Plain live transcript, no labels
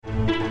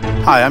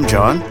Hi, I'm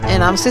John.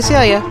 And I'm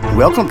Cecilia.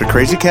 Welcome to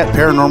Crazy Cat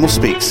Paranormal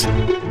Speaks.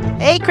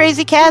 Hey,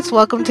 Crazy Cats.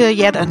 Welcome to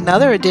yet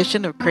another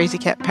edition of Crazy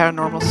Cat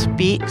Paranormal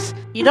Speaks.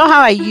 You know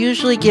how I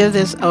usually give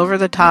this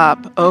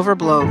over-the-top,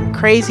 overblown,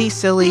 crazy,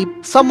 silly,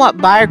 somewhat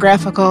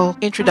biographical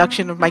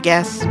introduction of my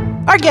guests?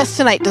 Our guest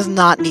tonight does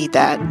not need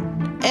that.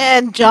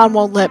 And John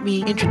won't let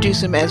me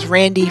introduce him as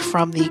Randy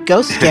from the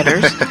Ghost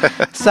Getters.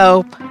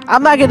 So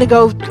I'm not going to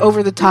go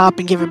over the top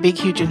and give a big,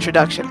 huge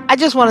introduction. I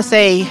just want to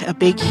say a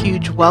big,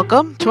 huge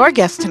welcome to our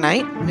guest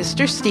tonight,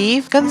 Mr.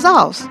 Steve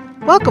Gonzalez.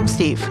 Welcome,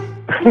 Steve.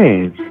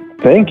 Hey,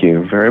 thank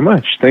you very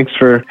much. Thanks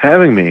for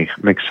having me.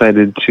 I'm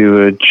excited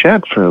to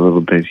chat for a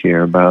little bit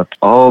here about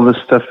all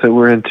the stuff that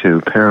we're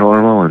into,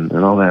 paranormal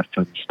and all that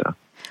fun stuff.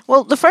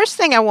 Well, the first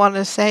thing I want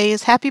to say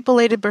is happy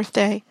belated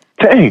birthday.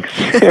 Thanks.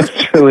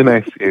 It's really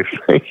nice of you.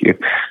 Thank you.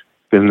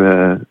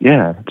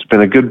 It's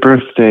been a good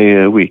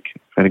birthday week.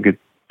 Had a good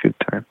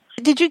time.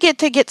 Did you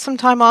get some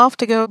time off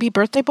to go be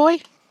birthday boy?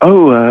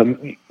 Oh,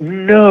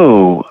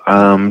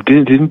 no.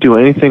 Didn't do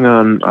anything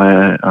on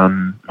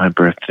my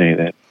birthday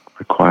that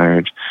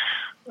required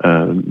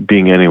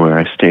being anywhere.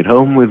 I stayed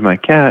home with my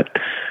cat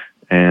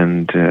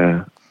and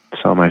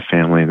saw my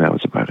family, and that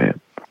was about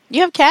it. You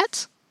have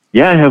cats?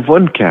 Yeah, I have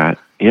one cat.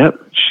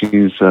 Yep,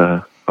 she's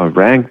a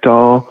rag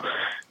doll.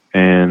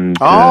 And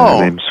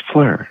her name's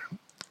Fleur.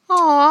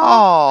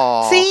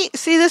 Aww.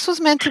 See, this was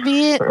meant to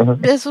be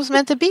it. This was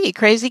meant to be.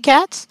 Crazy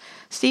cats.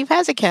 Steve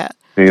has a cat.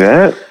 See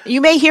that?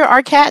 You may hear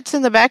our cats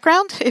in the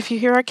background. If you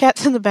hear our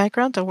cats in the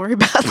background, don't worry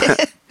about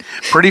it.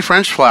 Pretty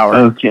French flower.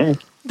 Okay.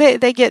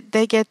 They get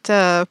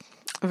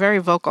very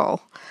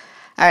vocal.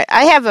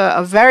 I have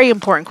a very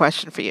important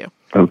question for you.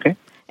 Okay.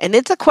 And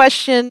it's a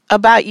question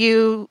about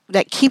you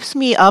that keeps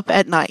me up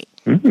at night.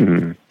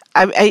 Mm.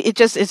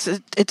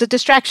 It's a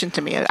distraction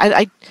to me.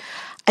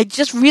 I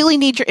just really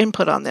need your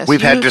input on this.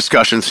 We've had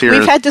discussions here.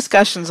 We've had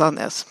discussions on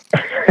this.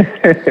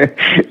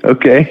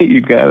 Okay,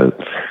 you got it.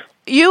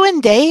 You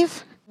and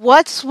Dave,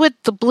 what's with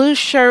the blue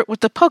shirt with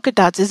the polka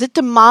dots? Is it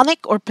demonic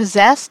or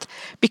possessed?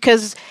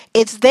 Because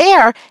it's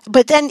there,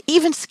 but then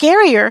even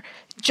scarier,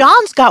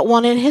 John's got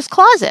one in his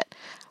closet.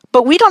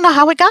 But we don't know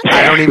how it got there.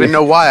 I don't even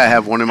know why I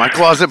have one in my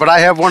closet, but I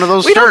have one of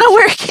those shirts. We don't know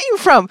where it came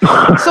from.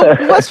 So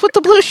what's with the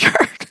blue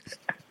shirt?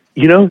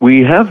 You know,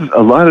 we have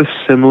a lot of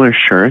similar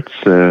shirts,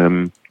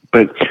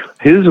 but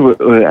his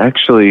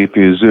actually, if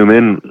you zoom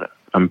in,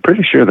 I'm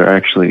pretty sure they're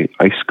actually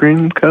ice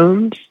cream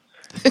cones.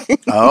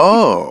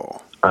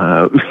 Oh.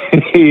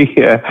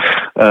 Yeah.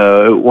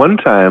 One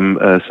time,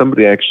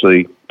 somebody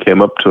actually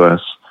came up to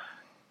us,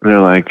 and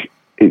they're like,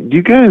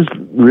 "You guys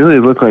really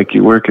look like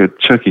you work at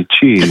Chuck E.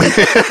 Cheese."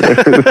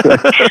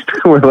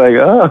 We're like,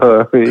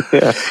 "Oh,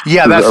 yeah."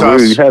 Yeah, that's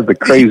us. We had the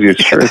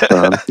craziest shirts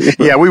on.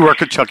 Yeah, we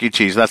work at Chuck E.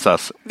 Cheese. That's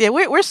us. Yeah,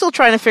 we're still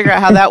trying to figure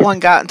out how that one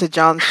got into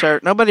John's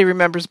shirt. Nobody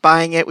remembers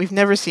buying it. We've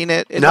never seen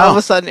it. And all of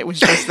a sudden, it was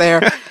just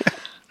there.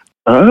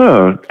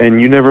 Oh,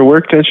 and you never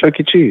worked at Chuck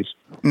E. Cheese?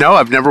 No,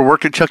 I've never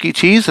worked at Chuck E.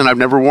 Cheese, and I've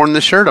never worn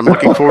this shirt. I'm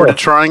looking forward to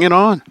trying it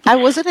on. I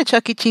was at a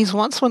Chuck E. Cheese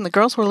once when the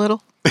girls were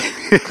little.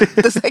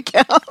 Does that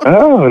count?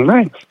 Oh,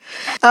 nice.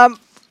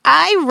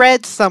 I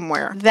read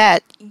somewhere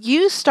that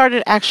you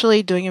started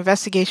actually doing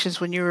investigations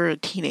when you were a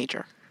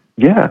teenager.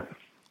 Yeah.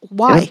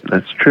 Why? Yeah,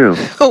 that's true.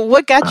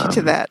 What got you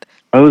to that?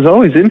 I was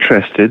always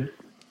interested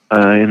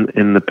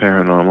in the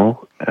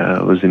paranormal.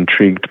 I was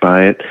intrigued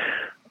by it.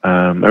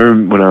 I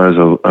remember when I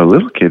was a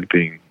little kid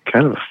being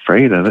kind of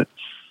afraid of it.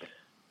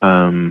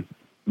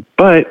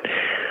 But,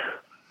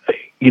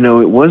 you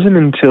know, it wasn't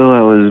until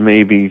I was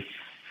maybe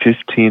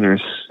 15 or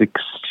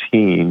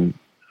 16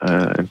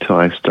 until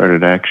I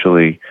started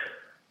actually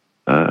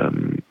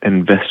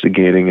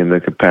investigating in the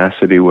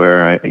capacity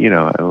where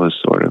I was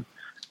sort of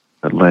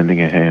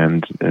lending a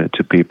hand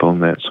to people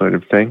and that sort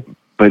of thing.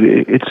 But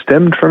it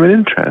stemmed from an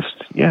interest.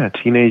 Yeah,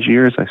 teenage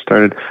years. I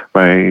started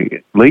my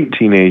late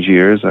teenage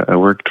years. I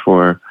worked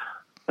for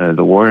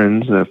the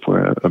Warrens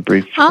for a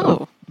brief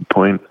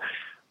point.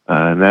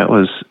 And that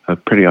was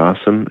pretty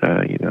awesome.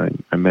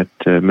 I met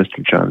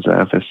Mr. John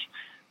Zaffis,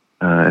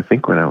 I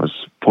think when I was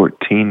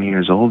 14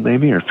 years old,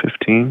 maybe, or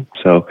 15.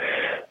 So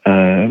I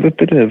have a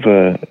bit of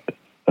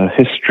a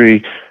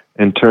history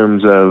in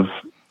terms of,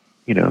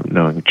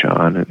 knowing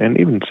John and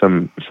even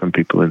some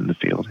people in the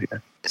field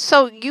here.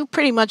 So you've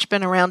pretty much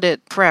been around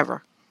it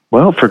forever?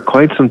 Well, for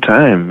quite some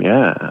time,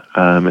 yeah.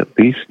 At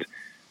least,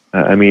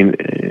 I'd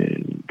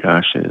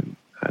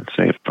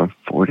say if I'm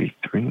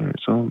 43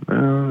 years old,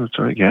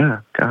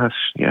 yeah,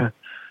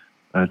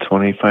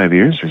 25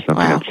 years or something,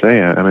 wow. I'd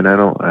say. I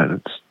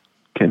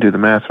can't do the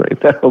math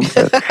right now.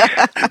 But,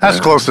 that's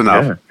close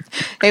enough. Yeah.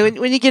 Hey,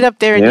 when you get up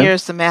there in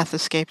years, the math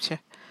escapes you.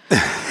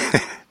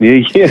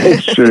 Yeah,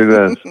 it sure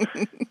does.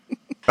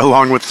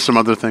 Along with some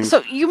other things.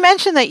 So you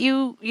mentioned that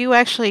you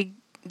actually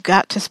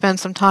got to spend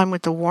some time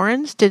with the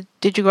Warrens. Did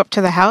you go up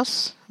to the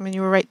house? I mean,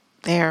 you were right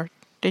there.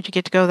 Did you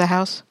get to go to the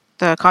house?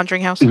 The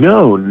Conjuring House?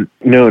 No,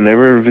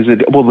 never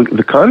visited. Well,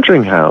 the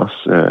Conjuring House,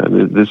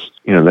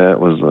 that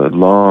was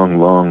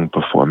long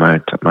before my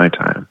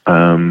time.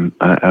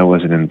 I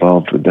wasn't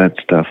involved with that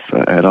stuff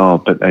at all,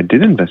 but I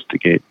did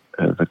investigate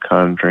the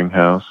Conjuring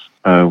House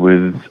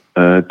with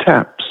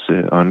TAPS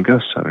on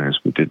Ghost Hunters.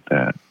 We did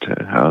that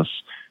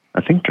house,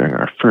 I think, during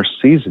our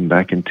first season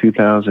back in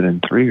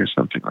 2003 or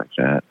something like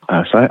that.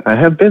 So I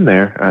have been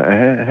there.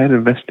 I had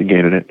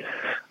investigated it,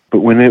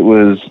 but when it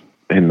was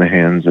in the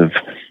hands of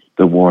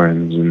the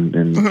Warrens and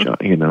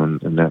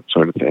and that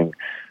sort of thing,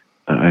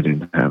 I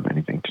didn't have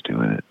anything to do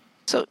with it.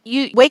 So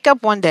you wake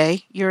up one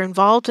day, you're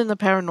involved in the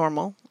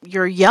paranormal,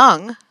 you're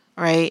young,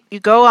 right? You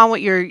go on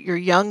with your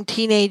young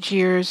teenage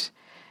years,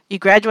 you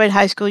graduate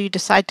high school, you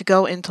decide to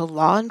go into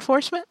law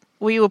enforcement?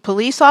 Were you a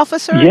police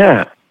officer?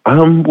 Yeah.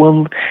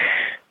 Well,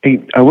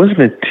 I wasn't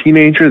a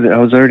teenager. I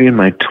was already in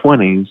my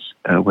 20s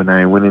when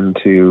I went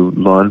into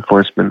law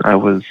enforcement. I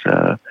was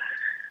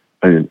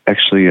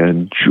actually a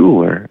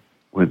jeweler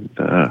with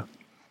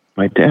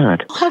my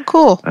dad. Oh, how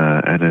cool.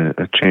 At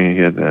a chain.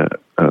 He had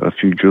a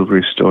few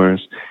jewelry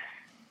stores,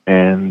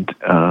 and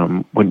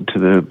went to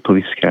the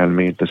police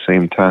academy at the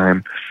same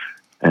time,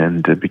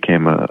 and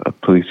became a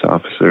police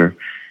officer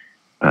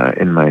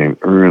in my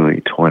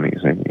early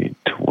 20s, maybe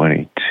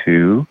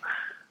 22.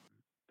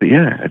 But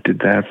yeah, I did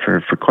that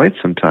for quite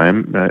some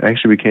time. I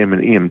actually became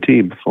an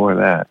EMT before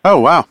that. Oh,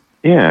 wow.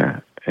 Yeah,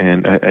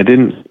 and I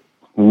didn't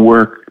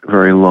work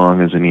very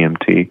long as an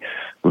EMT. It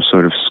was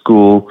sort of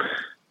school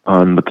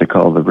on what they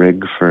call the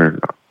rig for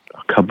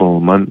a couple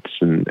of months,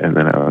 and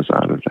then I was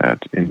out of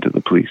that into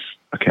the police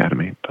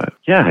academy. But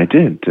yeah, I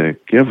did.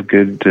 You have a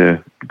good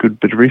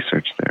bit of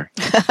research there.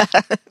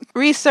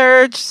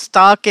 Research,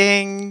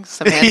 stalking,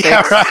 semantics.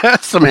 Yeah,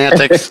 right.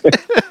 Semantics.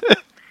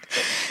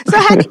 So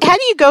how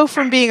do you go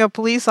from being a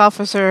police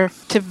officer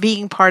to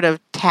being part of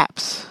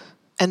TAPS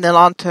and then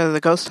on to the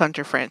Ghost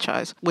Hunter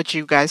franchise, which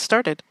you guys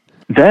started?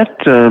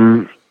 That,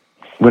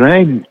 when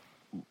I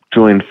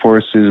joined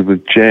forces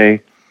with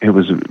Jay, it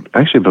was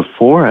actually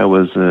before I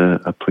was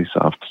a police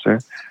officer.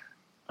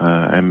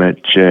 I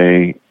met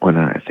Jay when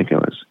I think I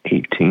was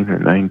 18 or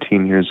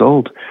 19 years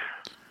old.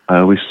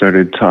 We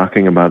started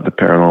talking about the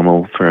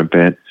paranormal for a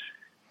bit.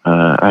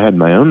 I had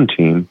my own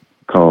team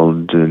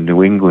called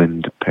New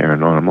England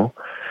Paranormal.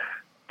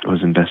 I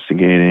was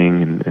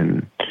investigating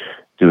and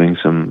doing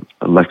some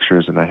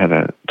lectures, and I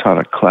had taught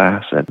a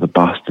class at the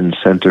Boston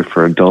Center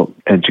for Adult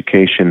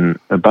Education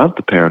about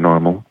the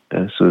paranormal.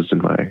 This was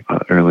in my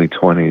early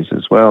 20s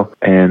as well.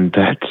 And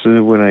that's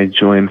when I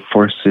joined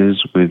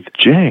forces with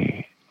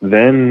Jay.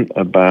 Then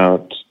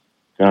about,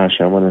 I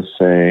want to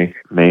say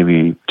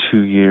maybe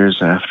 2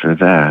 years after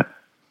that,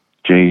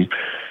 Jay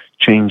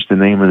changed the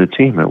name of the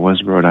team. It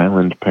was Rhode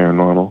Island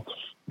Paranormal.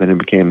 Then it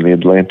became the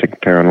Atlantic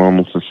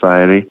Paranormal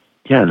Society.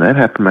 Yeah, and that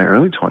happened in my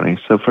early 20s.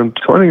 So from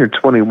 20 or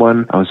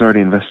 21, I was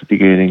already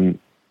investigating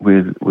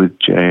with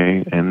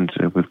Jay and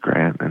with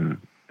Grant and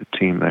the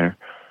team there.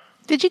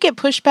 Did you get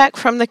pushback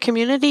from the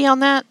community on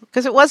that?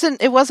 Because it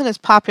wasn't as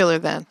popular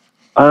then.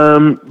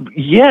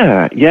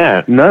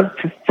 Yeah, not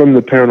from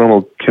the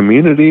paranormal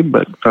community,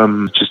 but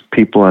from just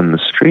people on the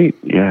street.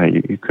 Yeah,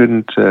 you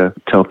couldn't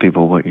tell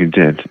people what you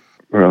did,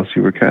 or else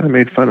you were kind of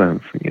made fun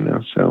of,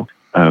 So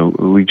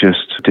we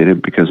just did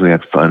it because we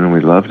had fun and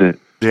we loved it.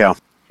 Yeah.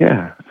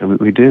 Yeah,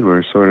 we did.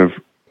 We're sort of,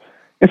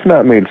 if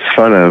not made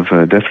fun of,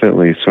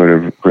 definitely sort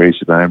of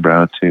raised an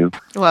eyebrow too.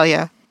 Well,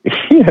 yeah.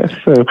 Yeah,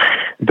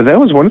 but that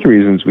was one of the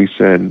reasons we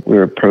said we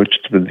were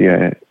approached with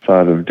the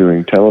thought of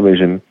doing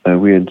television.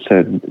 We had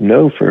said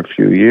no for a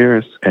few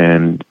years,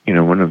 and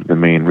one of the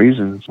main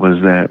reasons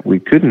was that we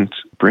couldn't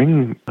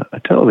bring a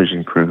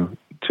television crew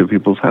to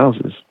people's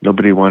houses.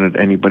 Nobody wanted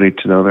anybody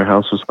to know their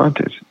house was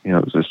haunted. It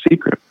was a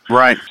secret.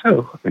 Right.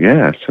 So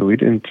we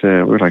didn't. We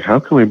were like, how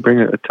can we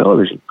bring a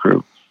television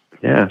crew?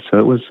 Yeah, so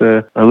it was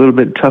a little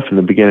bit tough in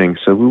the beginning.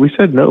 So we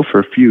said no for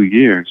a few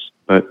years,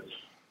 but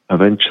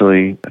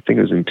eventually, I think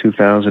it was in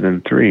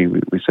 2003,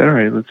 we said, all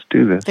right, let's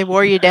do this. They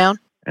wore you down?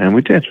 And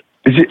we did.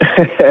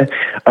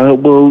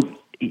 Well,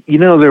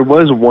 there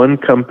was one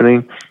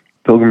company,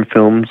 Pilgrim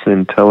Films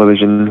and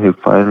Television, who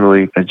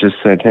finally just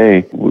said,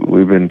 hey,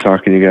 we've been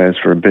talking to you guys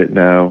for a bit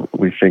now.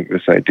 We think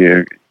this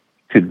idea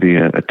could be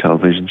a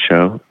television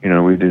show. We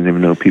didn't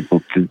even know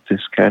people did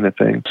this kind of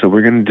thing. So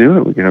we're going to do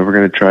it. We're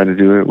going to try to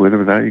do it with or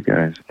without you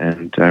guys.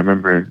 And I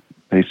remember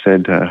they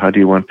said, how do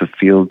you want the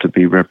field to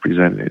be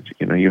represented?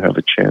 You have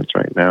a chance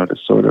right now to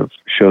sort of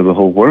show the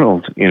whole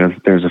world,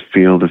 that there's a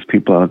field of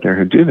people out there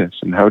who do this.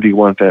 And how do you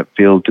want that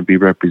field to be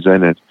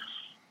represented?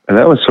 And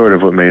that was sort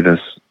of what made us,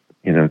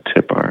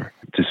 tip our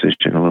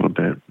decision a little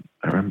bit.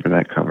 I remember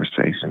that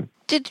conversation.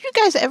 Did you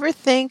guys ever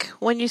think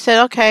when you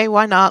said, okay,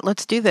 why not,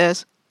 let's do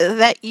this,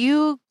 that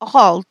you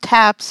all,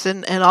 TAPS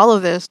and all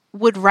of this,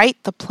 would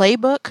write the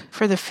playbook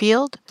for the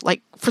field,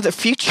 like for the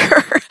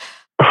future?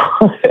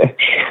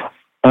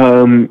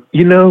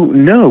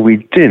 No, we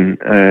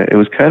didn't. It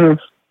was kind of,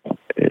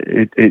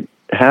 it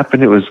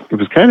happened. It was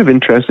kind of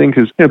interesting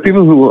because,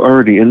 people who were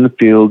already in the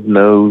field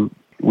know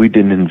we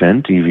didn't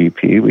invent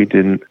EVP. We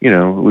didn't,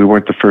 we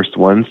weren't the first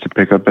ones to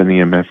pick up an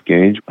EMF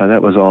gauge.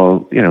 That was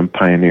all,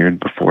 pioneered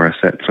before us,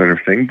 that sort of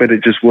thing. But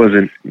it just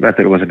wasn't, not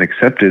that it wasn't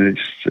accepted. It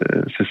just,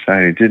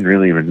 society didn't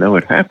really even know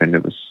it happened.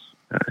 It was,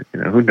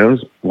 who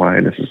knows why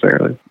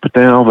necessarily. But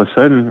then all of a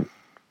sudden,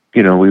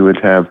 we would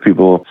have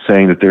people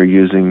saying that they're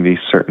using these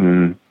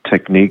certain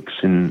techniques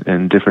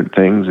and different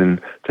things, and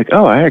it's like,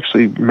 oh, I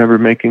actually remember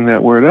making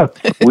that word up.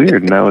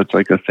 Weird. Now it's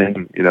like a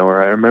thing,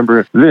 or I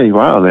remember really,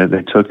 wow,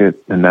 they took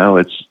it and now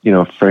it's,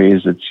 a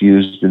phrase that's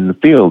used in the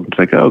field. It's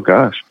like, oh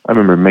gosh, I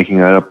remember making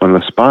that up on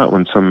the spot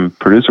when some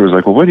producer was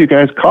like, well, what do you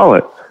guys call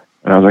it?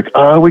 And I was like,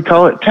 oh, we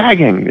call it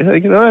tagging.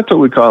 That's what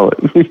we call it.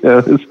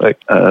 It's like,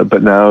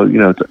 but now,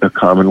 it's a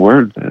common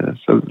word.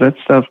 So that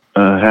stuff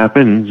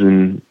happens,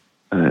 and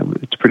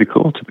it's pretty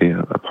cool to be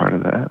a part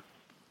of that.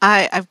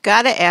 I've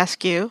got to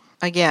ask you,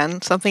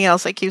 again, something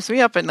else that keeps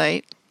me up at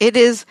night. It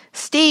is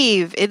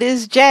Steve, it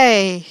is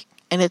Jay,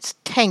 and it's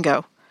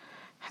Tango.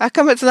 How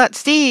come it's not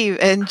Steve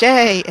and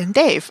Jay and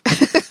Dave?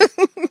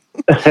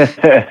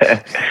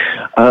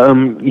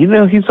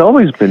 He's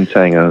always been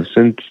Tango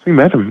since we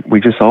met him.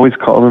 We just always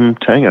called him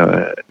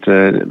Tango.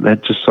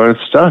 That just sort of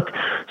stuck.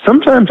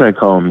 Sometimes I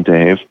call him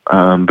Dave,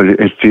 but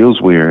it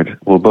feels weird.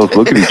 We'll both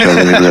look at each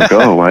other and be like,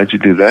 oh, why'd you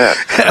do that?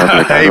 I was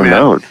like, I don't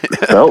know.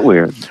 It felt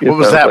weird. What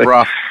was that,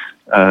 bro?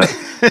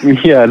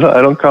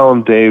 I don't call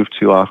him Dave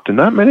too often.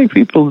 Not many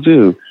people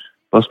do.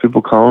 Most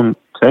people call him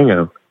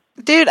Tango.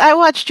 Dude, I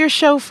watched your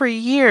show for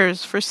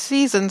years. For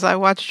seasons, I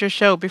watched your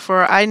show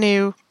before I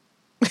knew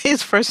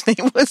his first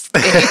name was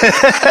Dave.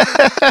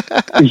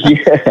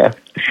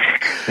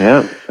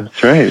 Yeah,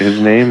 that's right. His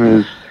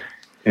name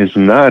is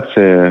not.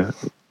 I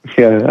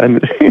mean,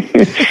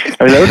 that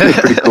would be a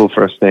pretty cool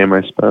first name,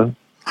 I suppose.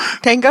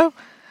 Tango?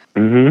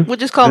 Mm-hmm. We'll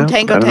just call him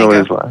Tango. I don't know what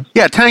his last.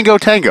 Yeah, Tango.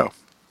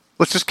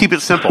 Let's just keep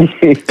it simple.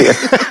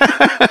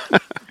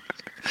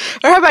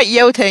 Or how about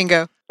Yo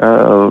Tango?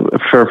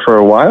 For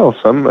a while,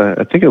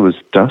 I think it was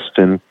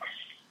Dustin,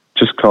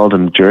 just called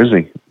him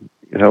Jersey.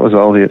 That was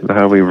all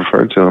how we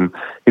referred to him.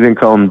 He didn't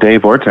call him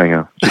Dave or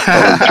Tango. Just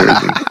called him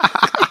Jersey.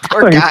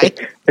 Poor guy.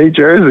 Hey,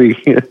 Jersey.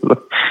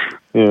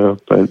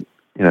 But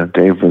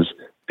Dave was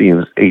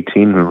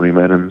 18 when we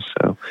met him,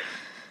 so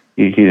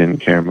he didn't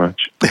care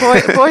much.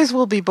 Boys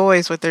will be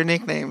boys with their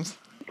nicknames.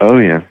 Oh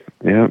yeah.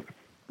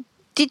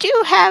 Did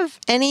you have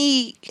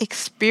any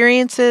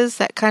experiences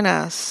that kind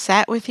of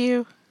sat with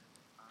you?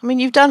 I mean,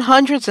 you've done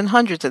hundreds and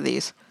hundreds of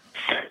these.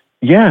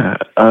 Yeah,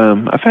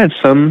 I've had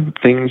some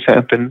things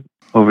happen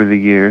over the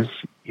years,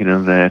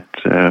 that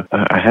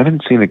I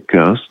haven't seen a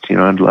ghost.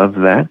 I'd love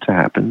that to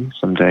happen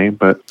someday,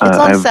 but it's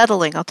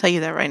unsettling. I'll tell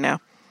you that right now.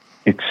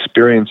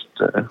 Experienced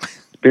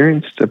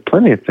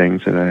plenty of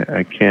things that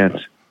I can't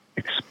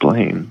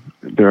explain.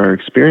 There are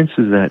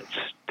experiences that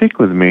stick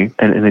with me,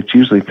 and it's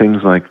usually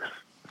things like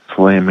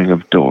slamming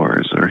of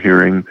doors or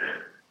hearing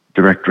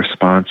direct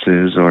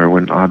responses, or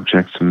when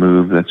objects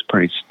move. That's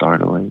pretty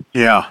startling.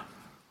 Yeah.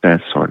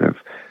 That sort of.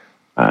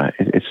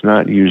 It's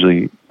not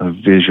usually a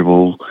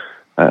visual.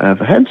 I've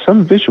had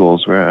some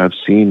visuals where I've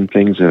seen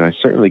things that I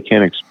certainly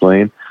can't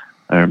explain.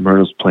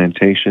 Myrtle's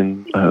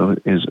Plantation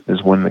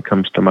is one that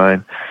comes to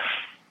mind,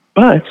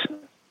 but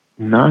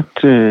not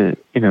nothing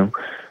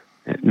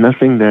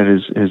that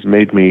has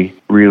made me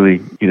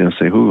really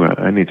say, "Ooh,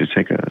 I need to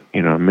take a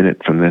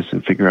minute from this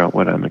and figure out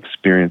what I'm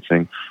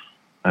experiencing."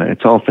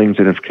 It's all things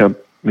that have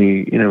kept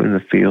me in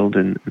the field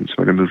and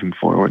sort of moving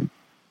forward.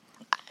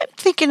 I'm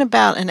thinking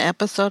about an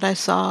episode I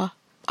saw.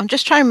 I'm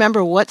just trying to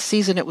remember what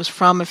season it was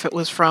from, if it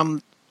was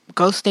from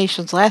Ghost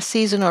Nation's last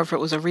season or if it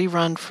was a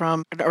rerun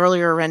from an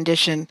earlier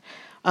rendition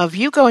of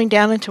you going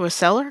down into a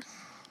cellar.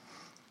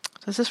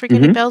 Does this ring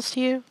any bells to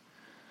you?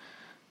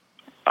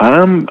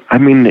 I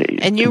mean,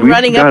 and you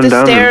running up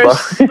the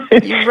stairs.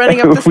 You running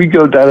up the. We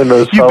go down in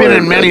those. You've been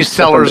in many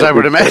cellars, I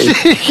would imagine.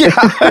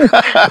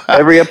 Yeah.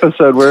 Every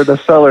episode, we're in a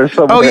cellar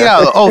somewhere. Oh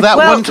yeah. Oh, that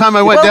one time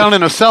I went down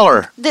in a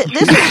cellar. This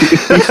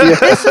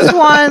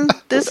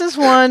is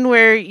one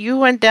where you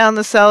went down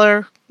the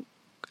cellar.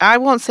 I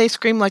won't say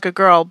scream like a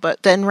girl,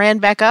 but then ran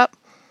back up.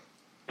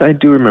 I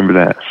do remember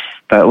that.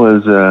 That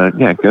was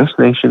Ghost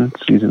Nation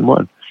season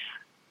 1,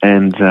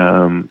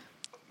 and.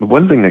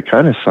 One thing that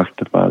kind of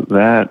sucked about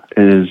that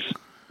is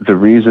the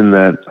reason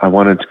that I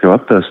wanted to go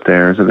up those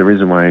stairs, and the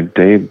reason why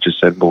Dave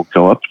just said, "Well,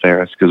 go up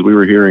there," is because we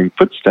were hearing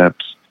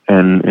footsteps,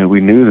 and we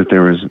knew that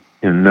there was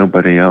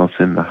nobody else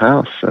in the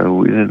house, so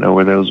we didn't know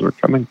where those were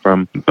coming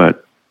from.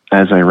 But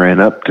as I ran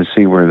up to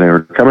see where they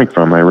were coming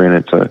from, I ran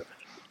into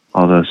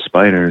all those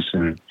spiders,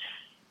 and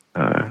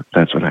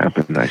that's what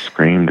happened. I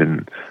screamed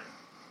and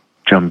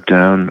jumped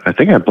down. I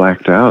think I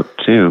blacked out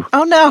too.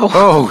 Oh no!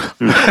 Oh,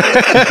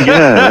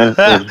 yeah,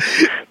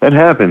 that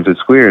happens.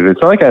 It's weird. It's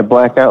not like I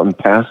black out and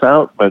pass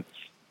out, but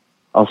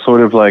I'll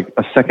sort of like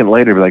a second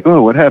later be like,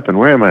 "Oh, what happened?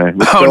 Where am I?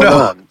 What's going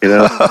on?"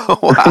 Oh,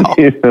 wow.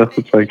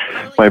 It's like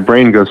my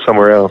brain goes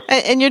somewhere else.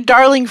 And your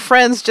darling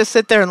friends just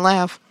sit there and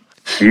laugh.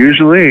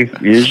 Usually.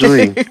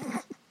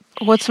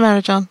 What's the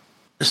matter, John?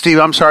 Steve,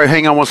 I'm sorry.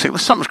 Hang on one second.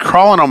 Something's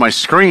crawling on my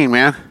screen,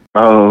 man.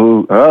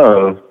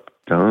 Oh,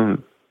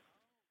 don't.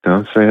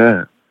 Don't say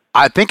that.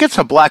 I think it's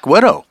a black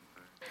widow.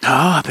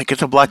 Oh, I think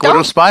it's a black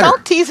widow spider.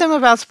 Don't tease him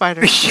about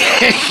spiders.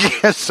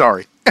 Yeah,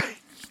 sorry.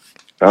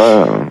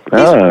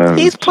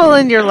 He's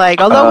pulling your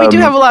leg. Although we do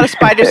have a lot of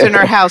spiders in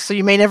our house, so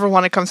you may never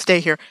want to come stay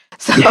here.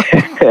 So.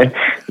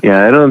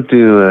 Yeah, I don't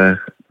do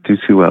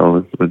too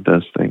well with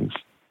those things.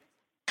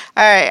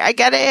 All right, I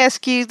got to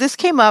ask you, this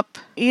came up.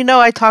 You know,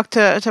 I talked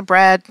to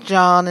Brad,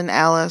 John, and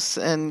Alice,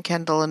 and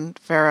Kendall, and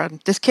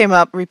Farah. This came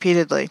up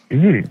repeatedly.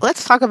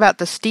 Let's talk about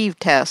the Steve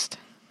test.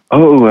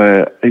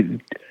 Oh,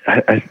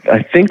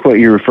 I think what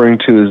you're referring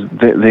to is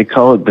they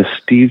call it the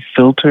Steve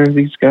filter,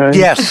 these guys?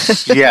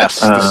 Yes,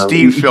 the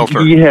Steve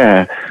filter.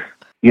 Yeah.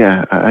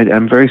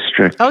 I'm very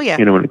strict,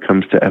 when it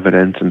comes to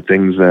evidence and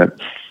things that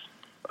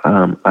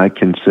I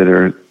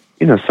consider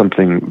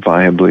something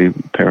viably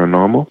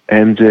paranormal.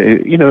 And,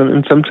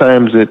 and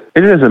sometimes it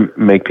doesn't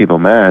make people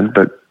mad,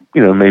 but,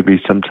 maybe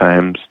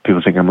sometimes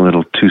people think I'm a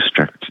little too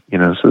strict,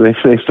 so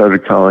they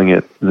started calling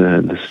it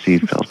the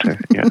Steve filter.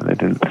 Yeah, they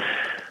didn't.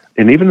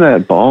 And even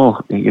that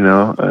ball,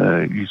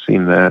 you've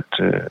seen that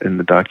in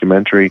the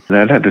documentary, and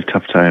I'd had a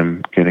tough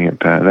time getting it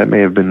past. That may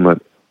have been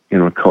what,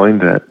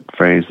 coined that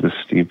phrase, the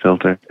Steve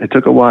filter. It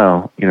took a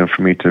while,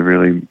 for me to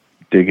really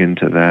dig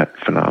into that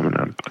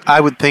phenomenon.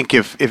 I would think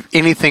if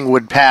anything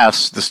would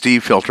pass the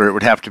Steve filter, it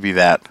would have to be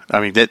that. I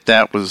mean,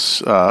 that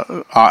was,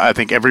 I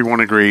think everyone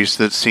agrees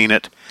that's seen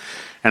it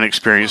and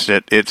experienced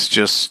it. It's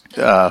just,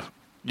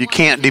 you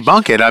can't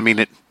debunk it. I mean,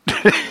 it.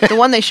 The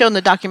one they showed in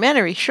the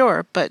documentary,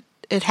 sure, but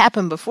it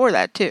happened before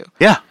that, too.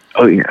 Yeah.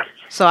 Oh, yeah.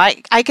 So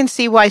I can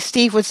see why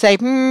Steve would say,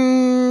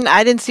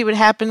 I didn't see what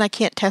happened. I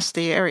can't test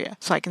the area.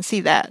 So I can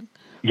see that.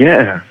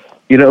 Yeah.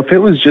 If it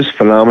was just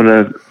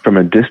phenomena from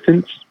a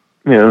distance,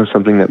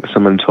 something that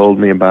someone told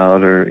me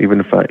about, or even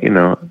if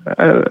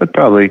I'd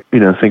probably,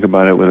 think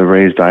about it with a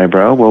raised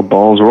eyebrow. Well,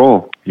 balls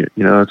roll.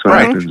 That's what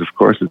happens. Of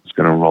course it's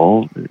going to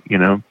roll,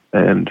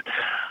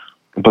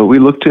 but we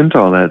looked into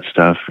all that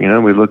stuff. We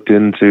looked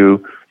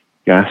into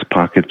gas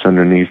pockets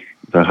underneath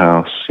the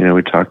house.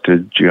 We talked to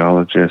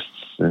geologists,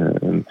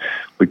 and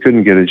we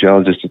couldn't get a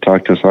geologist to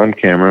talk to us on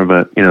camera,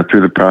 but,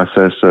 through the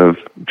process of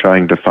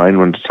trying to find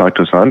one to talk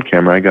to us on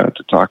camera, I got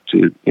to talk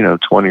to,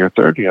 20 or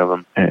 30 of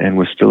them and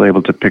was still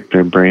able to pick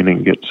their brain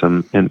and get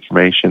some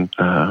information.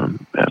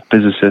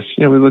 Physicists,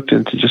 we looked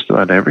into just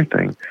about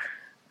everything,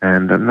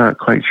 and I'm not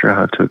quite sure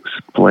how to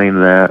explain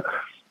that,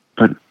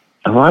 but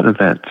a lot of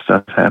that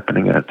stuff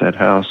happening at that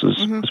house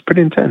was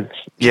pretty intense.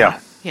 Yeah.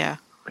 Yeah.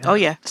 Oh,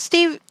 yeah.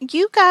 Steve,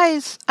 you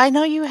guys, I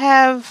know you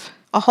have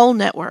a whole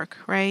network,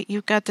 right?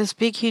 You've got this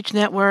big, huge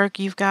network.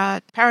 You've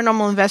got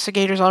paranormal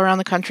investigators all around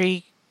the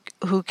country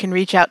who can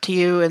reach out to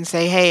you and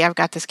say, hey, I've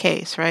got this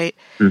case, right?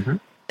 Mm-hmm.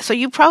 So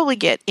you probably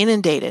get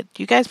inundated.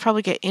 You guys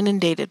probably get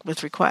inundated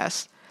with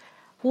requests.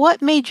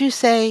 What made you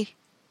say,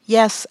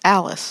 yes,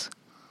 Alice?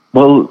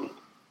 Well,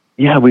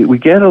 yeah, we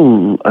get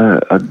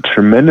a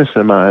tremendous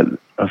amount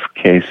of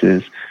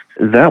cases.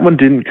 That one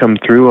didn't come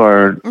through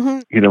our,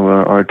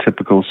 our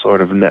typical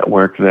sort of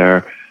network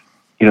there.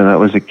 That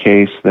was a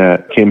case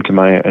that came to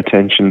my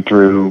attention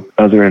through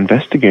other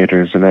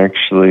investigators, and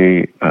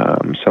actually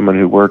someone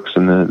who works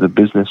in the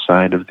business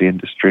side of the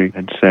industry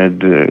had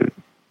said,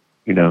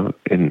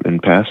 in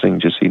passing,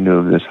 just he knew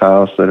of this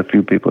house that a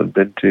few people had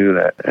been to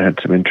that had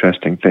some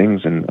interesting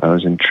things, and I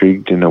was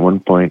intrigued. And at one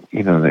point,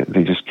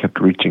 they just kept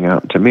reaching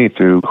out to me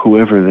through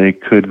whoever they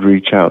could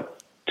reach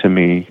out to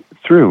me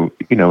through,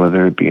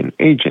 whether it be an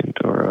agent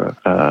or,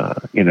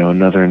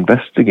 another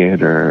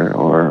investigator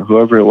or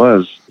whoever it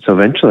was. So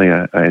eventually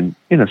I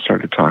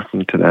started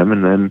talking to them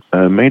and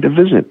then made a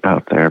visit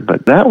out there.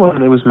 But that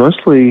one, it was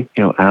mostly,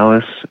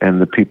 Alice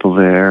and the people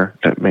there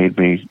that made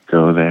me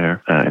go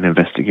there and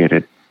investigate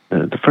it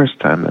the first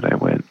time that I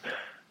went.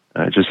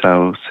 Just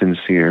how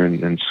sincere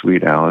and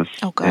sweet Alice is.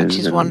 Oh, God,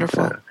 she's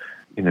wonderful.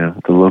 The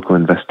local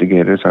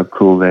investigators, how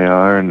cool they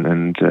are,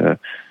 and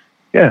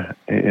yeah,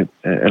 and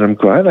I'm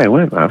glad I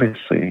went,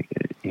 obviously.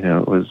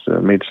 It was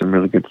made some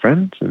really good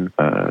friends, and,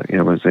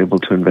 was able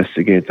to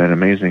investigate that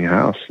amazing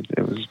house.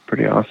 It was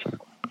pretty awesome.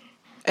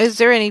 Is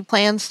there any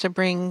plans to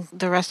bring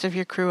the rest of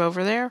your crew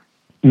over there?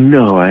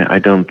 No, I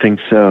don't think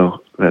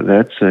so.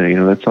 That's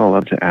all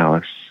up to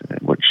Alice,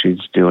 what she's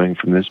doing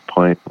from this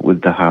point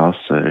with the house.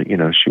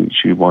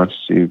 She wants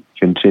to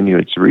continue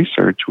its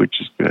research,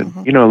 which is good.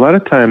 Mm-hmm. A lot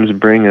of times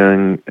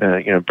bringing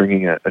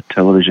a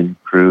television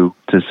crew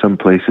to some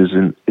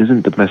places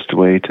isn't the best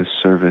way to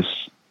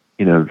service,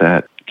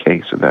 that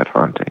case or that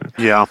haunting.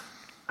 Yeah.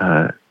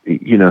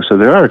 So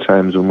there are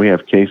times when we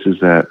have cases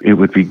that it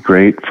would be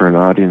great for an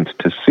audience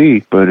to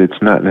see, but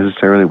it's not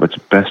necessarily what's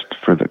best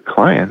for the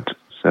client.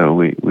 So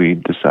we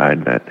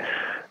decide that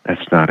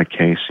that's not a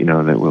case,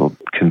 that we'll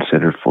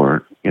consider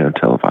for,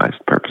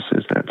 televised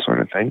purposes, that sort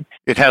of thing.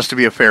 It has to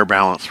be a fair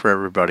balance for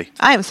everybody.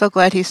 I am so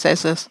glad he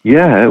says this.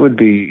 Yeah, it would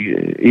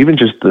be, even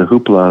just the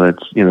hoopla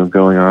that's,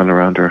 going on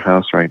around our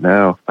house right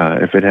now,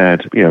 if it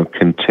had,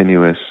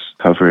 continuous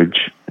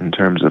coverage in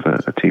terms of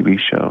a TV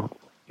show,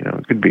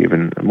 it could be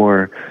even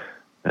more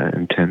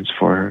intense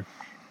for her.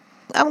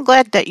 I'm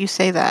glad that you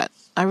say that.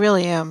 I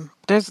really am.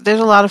 There's a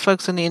lot of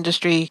folks in the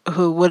industry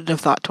who wouldn't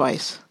have thought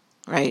twice,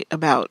 right,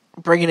 about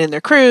bringing in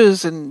their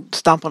crews and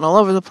stomping all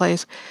over the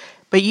place.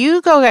 But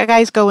you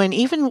guys go in,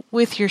 even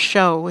with your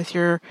show, with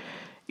your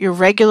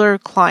regular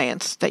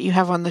clients that you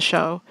have on the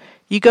show.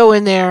 You go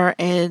in there,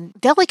 and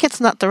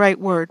delicate's not the right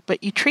word,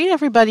 but you treat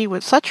everybody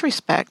with such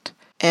respect,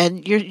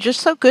 and you're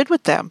just so good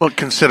with them. Well,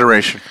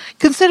 consideration.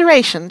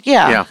 Consideration,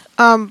 yeah.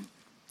 Yeah.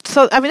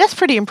 So, I mean, that's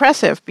pretty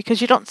impressive,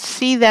 because you don't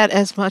see that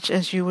as much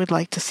as you would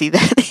like to see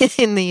that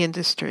in the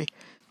industry.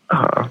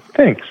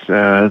 Thanks.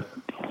 I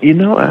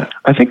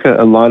think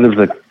a lot of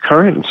the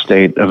current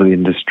state of the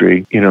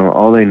industry,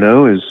 all they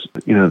know is,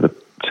 the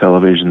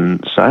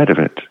television side of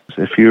it.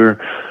 If you're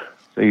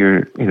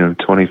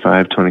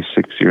 25,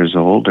 26 years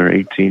old, or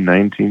 18,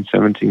 19,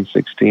 17,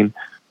 16,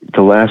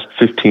 the last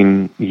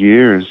 15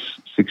 years,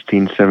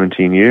 16,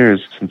 17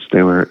 years, since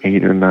they were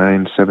 8 or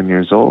 9, 7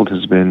 years old,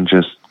 has been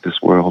just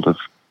this world of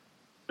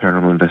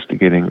paranormal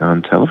investigating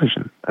on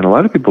television. And a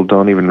lot of people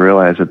don't even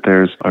realize that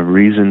there's a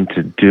reason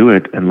to do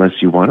it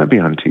unless you want to be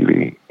on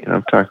TV.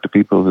 I've talked to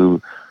people who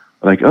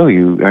are like, "Oh,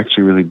 you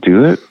actually really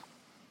do it?"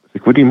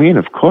 Like, what do you mean?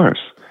 Of course.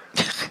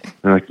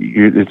 They're like,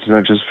 it's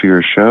not just for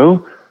your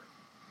show?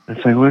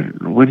 It's like,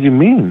 what do you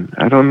mean?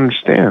 I don't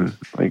understand.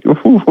 Like,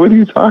 what are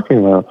you talking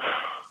about?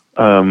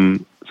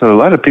 So a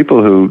lot of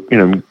people who,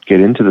 get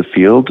into the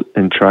field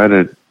and try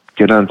to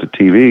get onto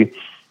TV,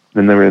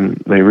 then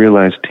they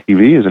realize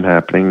TV isn't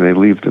happening, they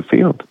leave the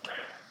field.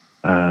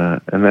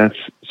 And that's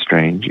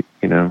strange,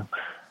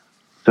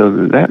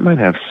 So that might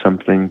have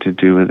something to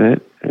do with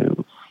it,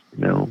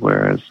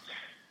 whereas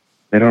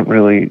they don't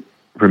really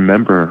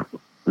remember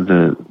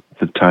the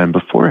time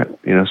before it,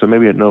 So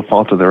maybe at no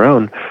fault of their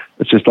own,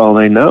 it's just all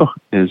they know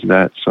is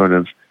that sort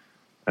of,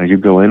 you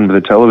go in with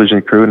a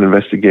television crew and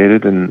investigate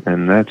it,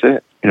 and that's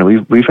it.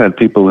 We've had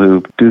people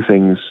who do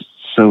things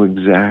so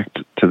exact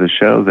to the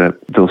show that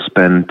they'll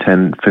spend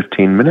 10,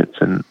 15 minutes,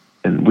 and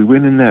we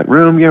went in that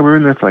room. Yeah, we're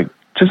in there for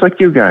just like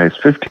you guys,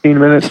 15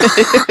 minutes.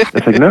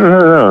 It's like,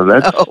 no,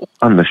 that's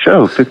on the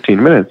show,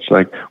 15 minutes.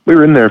 Like, we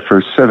were in there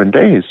for 7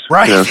 days.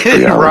 Right,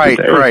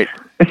 right.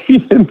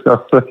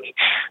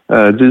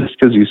 Just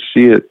because you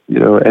see it,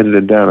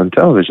 edited down on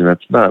television,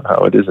 that's not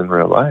how it is in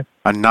real life.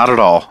 Not at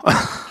all.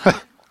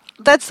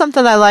 That's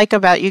something I like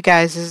about you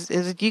guys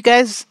is you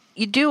guys,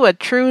 you do a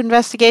true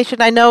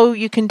investigation. I know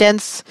you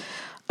condense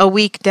a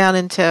week down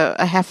into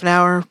a half an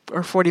hour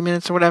or 40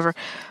 minutes or whatever,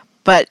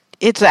 but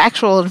it's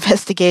actual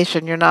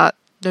investigation.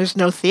 There's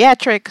no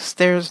theatrics.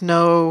 There's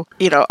no,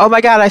 oh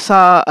my God, I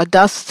saw a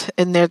dust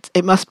and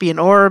it must be an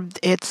orb.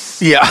 It's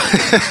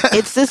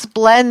this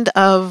blend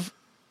of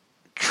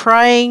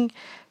trying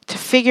to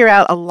figure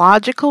out a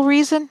logical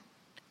reason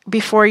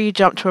before you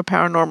jump to a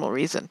paranormal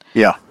reason.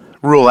 Yeah.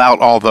 Rule out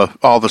all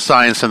the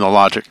science and the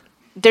logic.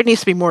 There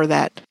needs to be more of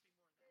that.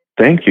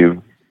 Thank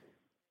you.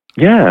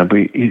 Yeah,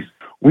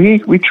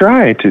 we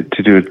try to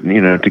do it,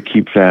 to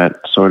keep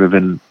that sort of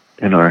in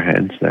our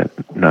heads, that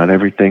not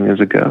everything is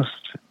a ghost,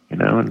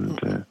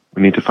 and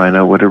we need to find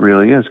out what it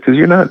really is, because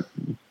you're not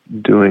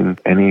doing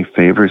any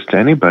favors to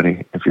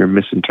anybody if you're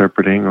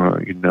misinterpreting or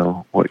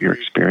what you're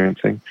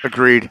experiencing.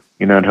 Agreed.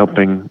 You're not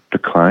helping the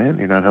client,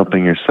 you're not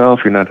helping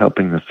yourself, you're not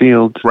helping the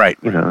field. Right.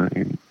 You're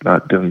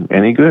not doing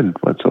any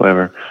good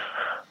whatsoever.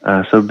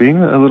 So being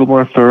a little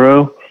more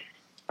thorough,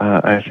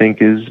 I think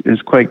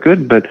is quite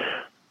good. But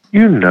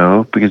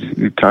because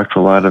you talk to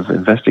a lot of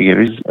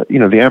investigators,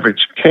 the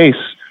average case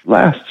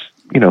lasts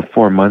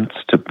 4 months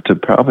to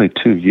probably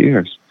 2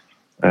 years.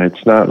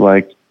 It's not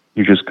like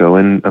you just go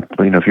in,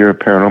 if you're a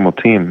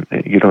paranormal team,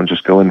 you don't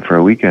just go in for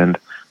a weekend.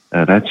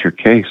 That's your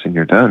case and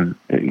you're done.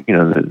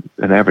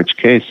 An average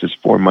case is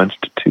 4 months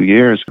to 2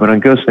 years. But on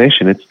Ghost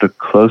Nation, it's the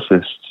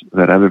closest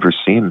that I've ever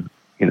seen,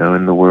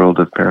 in the world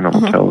of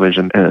paranormal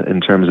television,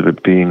 in terms of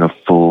it being a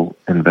full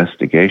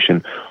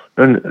investigation.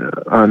 And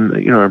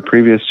on, our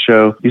previous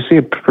show, you see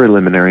a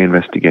preliminary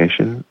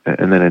investigation,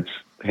 and then it's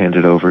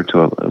handed over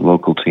to a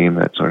local team,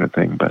 that sort of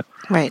thing. But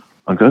right.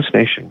 On Ghost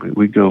Nation,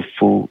 we go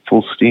full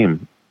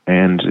steam.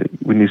 And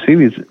when you see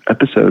these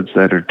episodes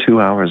that are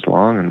 2 hours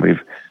long, and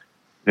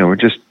we're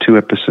just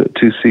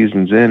two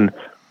seasons in,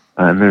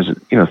 and there's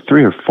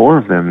 3 or 4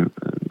 of them,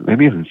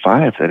 maybe even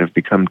 5, that have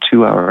become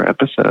 2-hour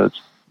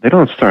episodes. They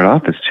don't start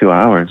off as 2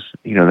 hours.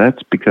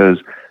 That's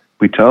because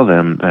we tell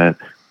them that,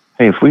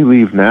 hey, if we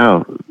leave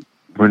now,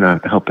 we're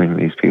not helping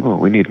these people.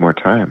 We need more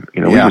time.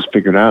 We just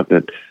figured out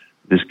that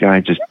this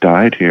guy just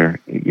died here,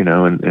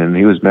 and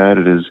he was mad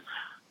at his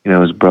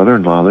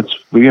brother-in-law.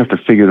 We have to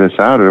figure this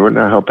out, or we're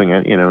not helping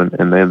it,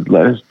 and they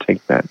let us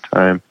take that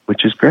time,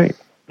 which is great.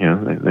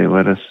 They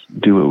let us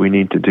do what we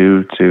need to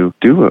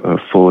do a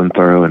full and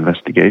thorough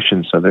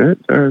investigation. So there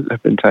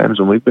have been times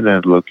when we've been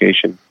at a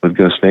location with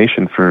Ghost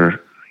Nation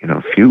for,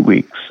 a few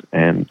weeks,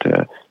 and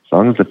as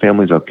long as the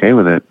family's okay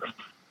with it,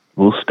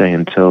 we'll stay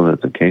until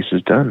the case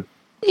is done.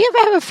 Do you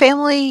ever have a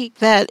family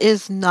that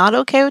is not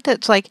okay with it?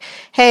 It's like,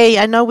 hey,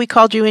 I know we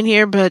called you in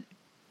here, but,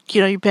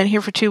 you've been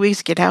here for 2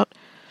 weeks, get out.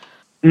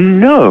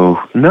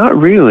 No, not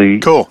really.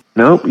 Cool.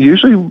 Nope.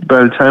 Usually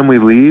by the time we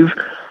leave,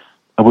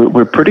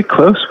 We're pretty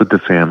close with the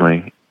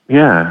family.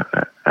 Yeah.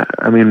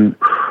 I mean,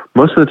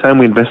 most of the time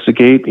we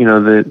investigate,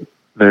 that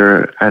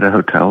they're at a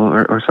hotel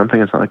or something.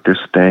 It's not like they're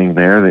staying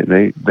there.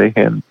 They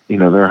hand,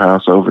 their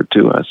house over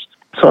to us.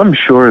 So I'm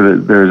sure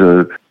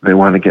that they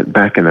want to get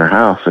back in their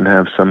house and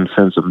have some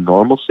sense of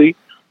normalcy.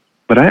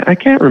 But I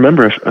can't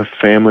remember a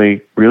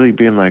family really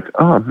being like,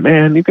 "Oh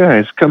man, you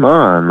guys, come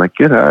on, like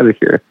get out of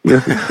here."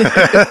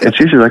 It's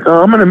usually like,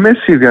 "Oh, I'm gonna miss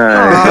you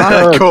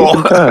guys. Cool. Keep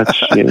in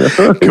touch."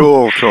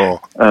 Cool.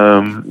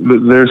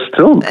 But there's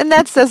still, And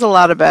that says a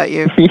lot about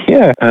you.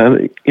 yeah.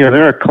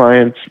 There are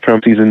clients from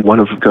season 1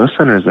 of Ghost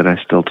Hunters that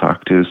I still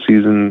talk to.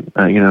 Season,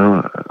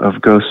 of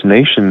Ghost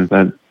Nation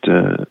that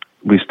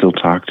we still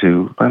talk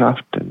to quite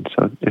often.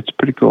 So it's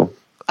pretty cool.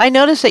 I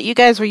noticed that you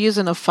guys were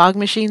using a fog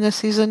machine this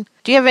season.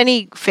 Do you have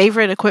any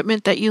favorite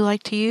equipment that you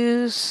like to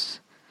use?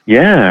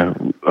 Yeah,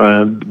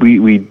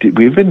 we've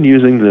been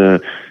using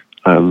the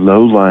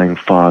low-lying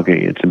fog.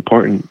 It's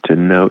important to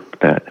note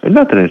that,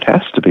 not that it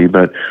has to be,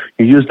 but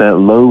you use that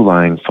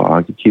low-lying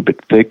fog. You keep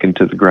it thick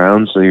into the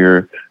ground so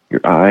your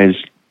eyes,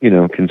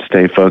 can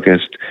stay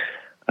focused,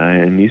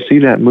 and you see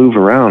that move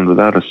around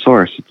without a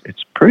source.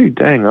 It's pretty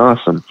dang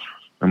awesome.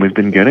 And we've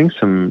been getting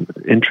some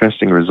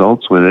interesting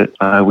results with it.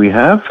 We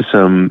have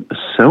some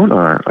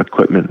sonar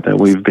equipment that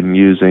we've been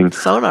using.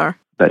 Sonar?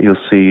 That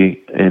you'll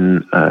see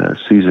in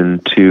season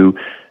 2.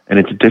 And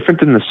it's different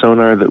than the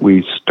sonar that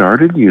we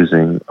started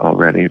using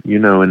already.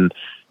 In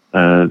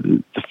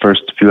the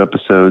first few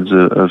episodes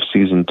of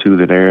season 2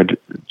 that aired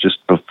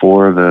just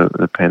before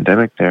the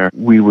pandemic there,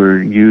 we were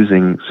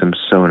using some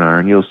sonar.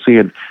 And you'll see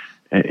it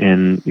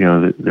in,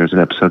 there's an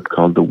episode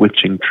called The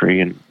Witching Tree,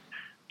 and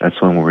that's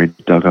one where we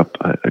dug up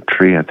a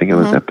tree. I think it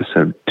was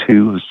episode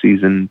 2 of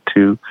season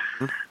 2.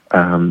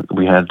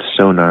 We had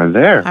sonar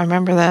there. I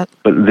remember that.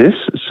 But this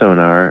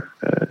sonar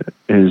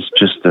is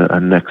just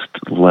a next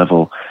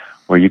level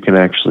where you can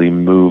actually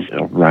move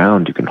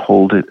around. You can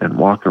hold it and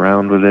walk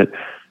around with it,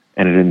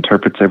 and it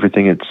interprets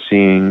everything it's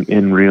seeing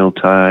in real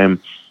time,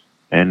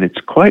 and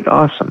it's quite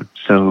awesome.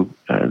 So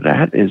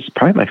that is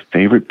probably my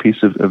favorite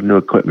piece of new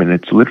equipment.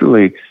 It's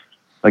literally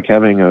like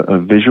having a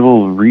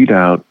visual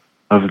readout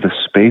of the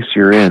space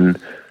you're in,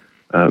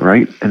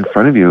 right in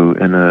front of you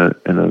in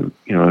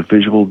a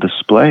visual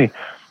display,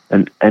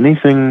 and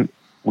anything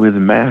with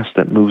mass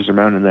that moves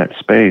around in that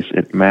space,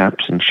 it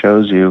maps and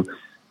shows you,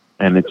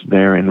 and it's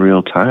there in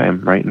real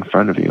time, right in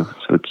front of you.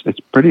 So it's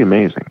pretty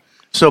amazing.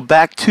 So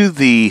back to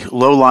the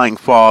low-lying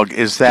fog.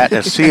 Is that a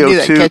CO2? I knew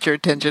that'd catch your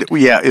attention.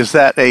 Yeah. Is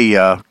that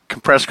a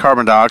compressed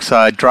carbon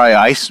dioxide, dry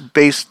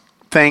ice-based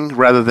thing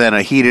rather than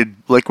a heated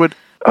liquid?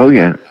 Oh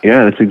yeah,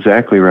 that's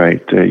exactly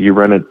right. You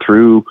run it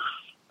through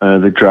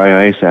the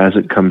dry ice as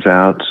it comes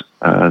out.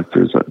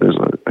 There's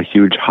a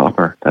huge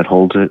hopper that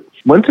holds it.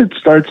 Once it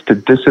starts to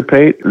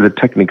dissipate, the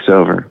technique's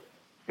over.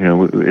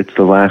 It's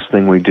the last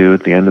thing we do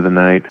at the end of the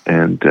night.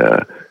 And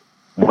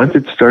once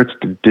it starts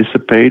to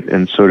dissipate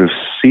and sort of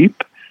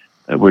seep,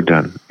 we're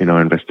done.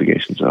 Our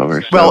investigation's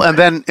over. So, well, and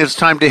then it's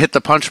time to hit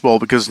the punch bowl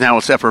because now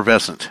it's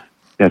effervescent.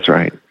 That's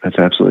right. That's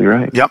absolutely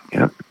right. Yep.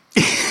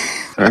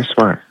 Very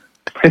smart.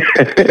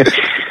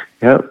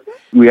 Yep.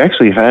 We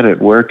actually had it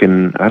work,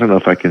 and I don't know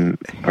if I can.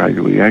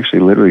 We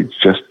actually literally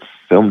just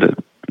filmed it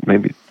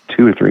maybe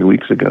 2 or 3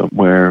 weeks ago,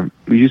 where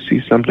you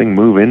see something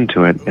move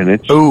into it, and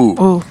it's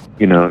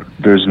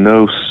there's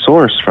no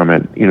source from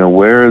it.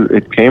 Where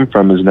it came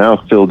from is now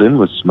filled in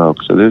with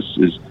smoke. So this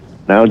is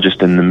now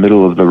just in the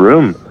middle of the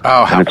room.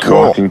 Oh, how and it's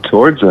cool! Walking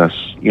towards us.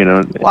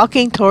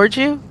 Walking towards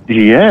you?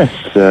 Yes,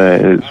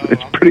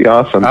 it's pretty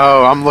awesome.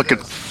 Oh, I'm looking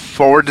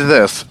forward to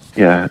this.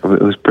 Yeah, it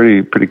was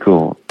pretty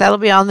cool. That'll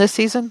be on this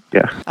season?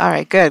 Yeah. All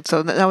right, good.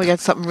 So now we got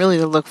something really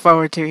to look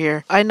forward to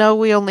here. I know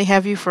we only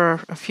have you for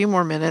a few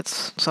more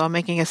minutes, so I'm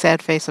making a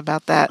sad face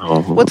about that.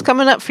 Oh. What's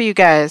coming up for you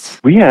guys?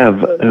 We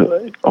have,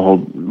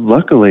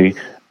 luckily,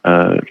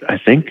 I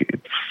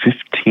think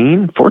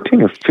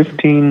 14 or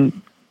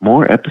 15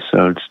 more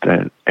episodes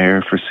that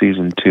air for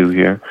season 2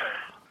 here.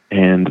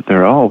 And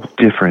they're all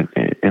different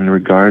in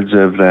regards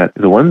of that.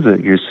 The ones that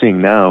you're seeing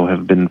now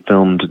have been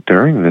filmed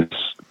during this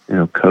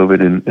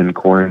COVID and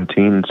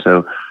quarantine.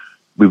 So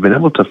we've been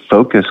able to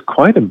focus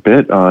quite a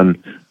bit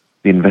on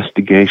the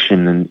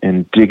investigation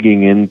and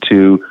digging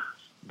into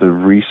the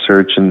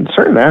research and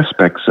certain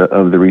aspects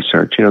of the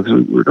research, because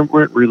we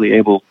weren't really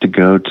able to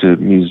go to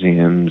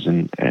museums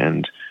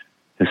and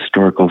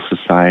historical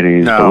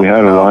societies. But we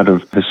had a lot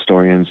of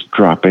historians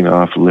dropping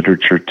off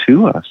literature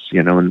to us,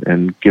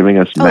 and giving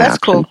us maps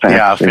and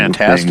facts and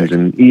things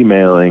and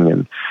emailing.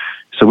 And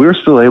so we were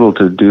still able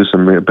to do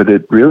some, but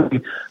it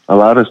really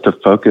allowed us to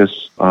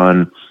focus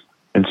on,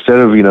 instead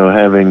of,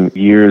 having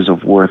years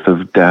of worth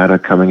of data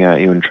coming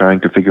at you and trying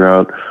to figure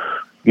out,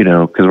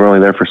 because we're only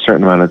there for a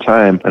certain amount of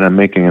time, and I'm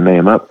making a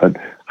name up, but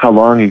how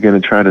long are you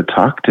going to try to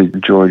talk to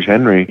George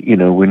Henry,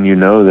 when you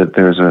know that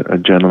there's a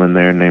gentleman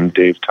there named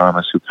Dave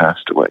Thomas who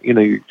passed away?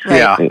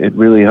 It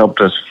really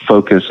helped us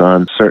focus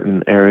on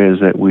certain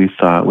areas that we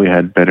thought we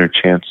had better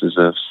chances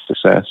of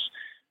success.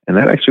 And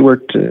that actually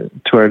worked to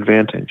our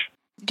advantage.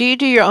 Do you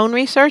do your own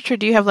research, or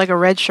do you have like a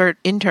red shirt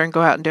intern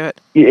go out and do it?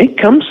 It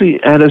comes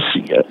at us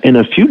in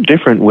a few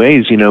different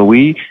ways.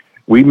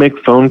 We make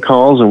phone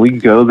calls and we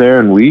go there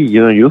and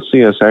you'll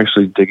see us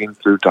actually digging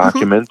through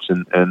documents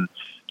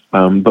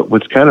but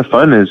what's kind of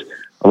fun is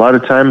a lot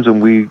of times when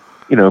we,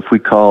 if we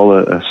call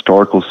a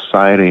historical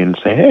society and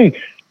say,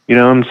 hey,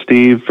 I'm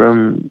Steve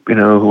from,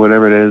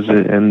 whatever it is,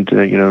 and,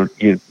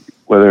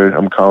 whether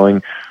I'm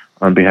calling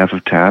on behalf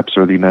of TAPS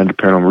or the United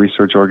Paranormal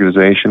Research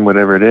Organization,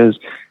 whatever it is,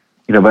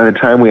 by the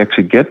time we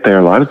actually get there,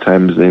 a lot of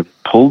times they've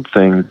pulled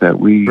things that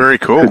we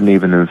couldn't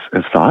even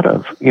have thought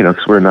of,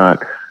 because we're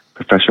not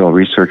professional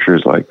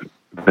researchers like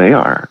they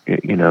are,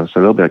 so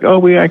they'll be like, oh,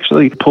 we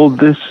actually pulled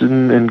this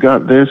and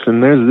got this,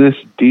 and there's this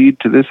deed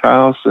to this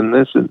house and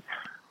this, and,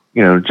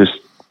 just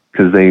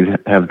because they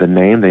have the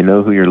name, they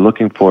know who you're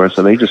looking for,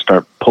 so they just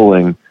start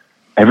pulling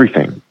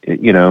everything,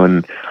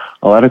 and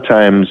a lot of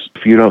times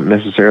if you don't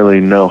necessarily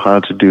know how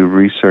to do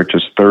research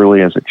as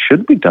thoroughly as it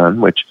should be done,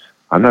 which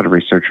I'm not a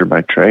researcher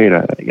by trade.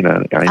 I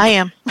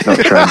am. don't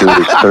try to do it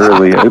as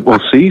thoroughly. We'll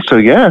see. So,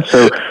 yeah.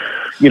 So,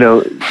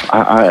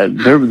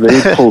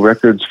 they pull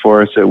records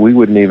for us that we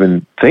wouldn't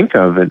even think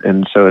of.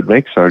 And so it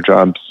makes our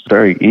jobs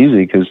very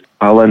easy because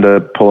I'll end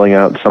up pulling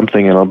out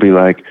something and I'll be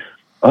like,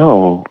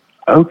 oh,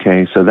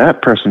 okay, so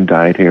that person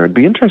died here. It'd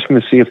be interesting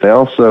to see if they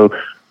also,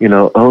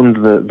 owned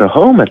the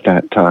home at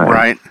that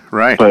time.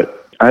 Right.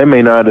 But I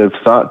may not have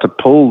thought to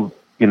pull,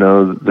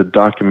 the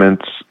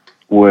documents,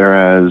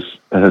 whereas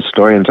a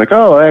historian's like,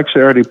 oh, I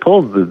actually already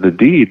pulled the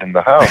deed in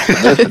the house and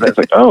this, and it's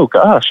like, oh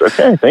gosh,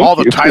 okay, thank you. All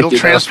the title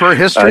transfer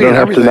history I don't and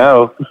have everything. to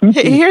know.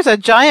 Here's a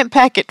giant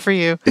packet for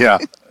you. Yeah.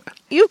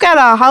 You've got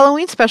a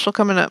Halloween special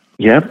coming up.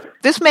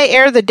 Yep. This may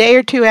air the day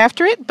or two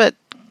after it, but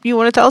you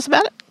want to tell us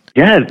about it?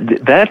 Yeah,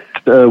 that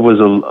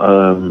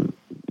was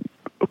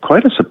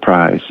quite a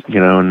surprise,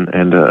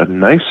 and a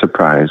nice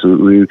surprise.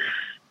 We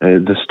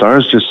the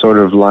stars just sort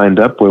of lined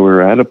up where we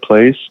were at a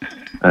place,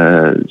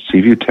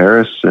 Seaview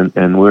Terrace,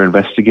 and we're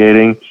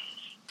investigating,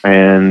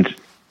 and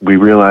we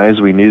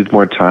realized we needed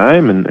more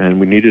time, and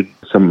we needed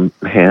some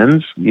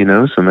hands,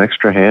 some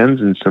extra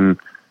hands, and some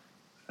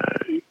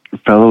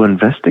fellow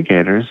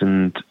investigators.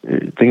 And I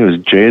think it was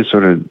Jay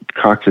sort of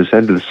cocked his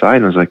head to the side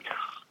and was like,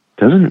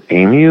 doesn't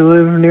Amy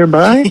live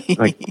nearby?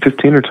 Like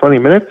 15 or 20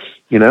 minutes,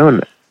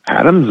 and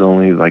Adam's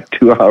only like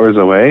 2 hours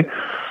away.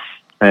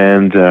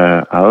 And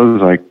I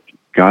was like,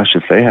 gosh,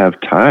 if they have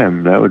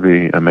time, that would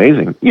be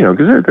amazing.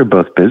 Because they're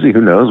both busy.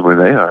 Who knows where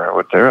they are,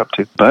 what they're up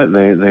to. But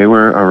they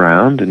were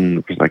around, and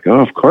it was like,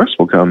 oh, of course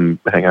we'll come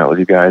hang out with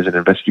you guys and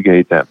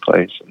investigate that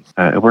place.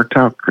 And, it worked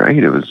out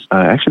great. It was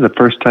actually the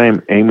first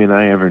time Amy and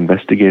I ever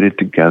investigated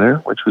together,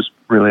 which was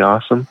really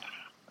awesome.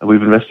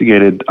 We've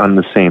investigated on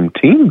the same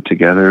team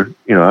together,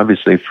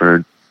 obviously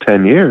for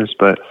 10 years,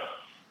 but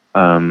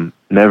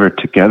never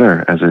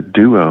together as a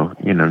duo,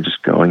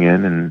 just going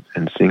in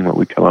and seeing what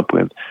we come up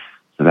with.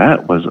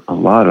 That was a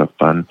lot of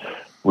fun.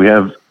 We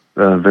have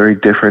very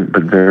different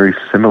but very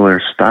similar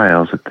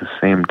styles at the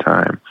same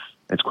time.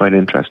 It's quite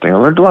interesting. I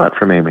learned a lot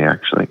from Amy,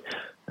 actually.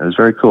 It was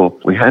very cool.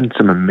 We had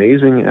some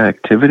amazing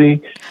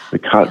activity. We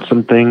caught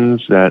some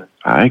things that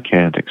I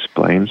can't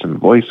explain, some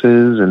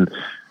voices. And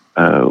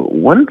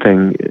one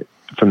thing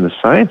from the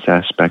science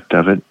aspect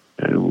of it,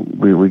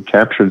 we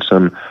captured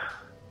some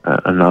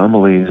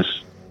anomalies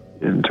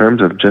in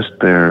terms of just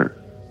their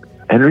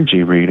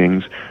energy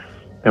readings.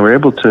 And we're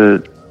able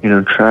to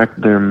track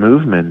their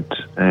movement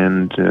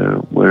and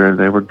where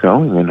they were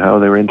going and how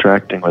they were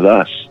interacting with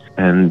us.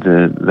 And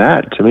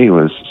that, to me,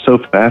 was so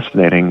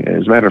fascinating.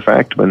 As a matter of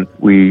fact, when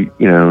we,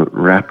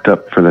 wrapped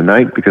up for the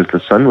night because the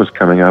sun was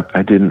coming up,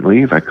 I didn't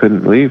leave. I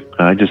couldn't leave.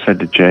 I just said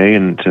to Jay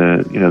and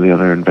to, the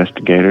other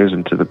investigators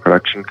and to the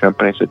production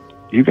company, I said,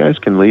 you guys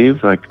can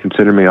leave. Like,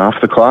 consider me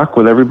off the clock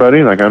with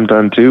everybody. Like, I'm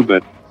done too,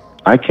 but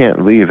I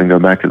can't leave and go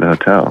back to the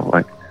hotel.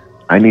 Like,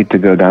 I need to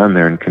go down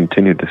there and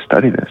continue to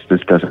study this.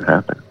 This doesn't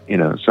happen,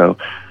 So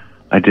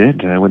I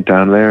did. I went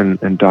down there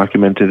and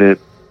documented it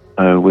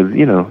with,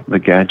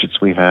 the gadgets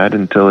we had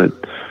until it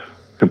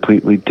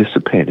completely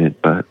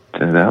dissipated. But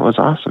that was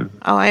awesome.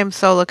 Oh, I am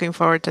so looking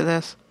forward to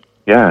this.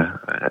 Yeah.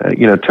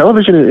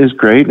 Television is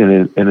great,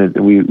 and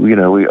we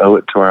owe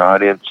it to our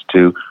audience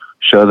to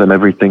show them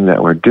everything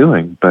that we're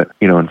doing. But,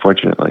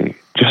 unfortunately,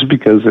 just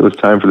because it was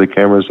time for the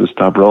cameras to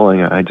stop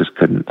rolling, I just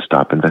couldn't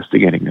stop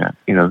investigating that,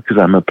 because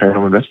I'm a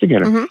paranormal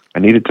investigator. Mm-hmm. I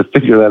needed to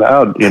figure that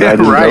out. I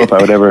didn't know if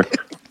I would ever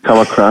come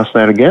across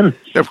that again.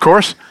 Of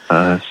course.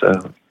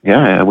 So,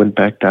 yeah, I went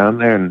back down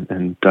there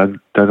and dug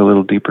a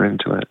little deeper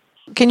into it.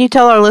 Can you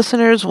tell our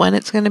listeners when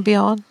it's going to be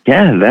on?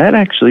 Yeah, that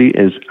actually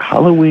is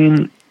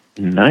Halloween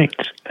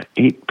night,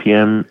 8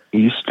 p.m.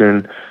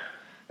 Eastern,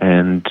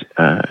 and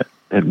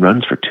it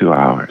runs for 2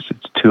 hours.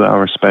 It's a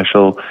 2-hour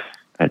special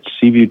at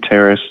Seaview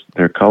Terrace.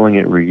 They're calling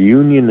it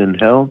Reunion in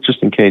Hell,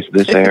 just in case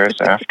this airs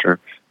after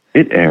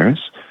it airs.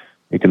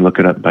 You can look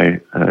it up by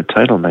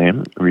title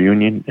name,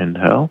 Reunion in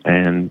Hell.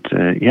 And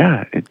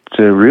it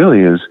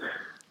really is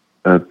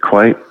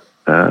quite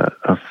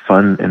a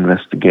fun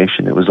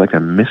investigation. It was like a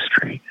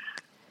mystery.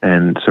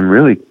 And some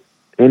really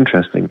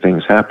interesting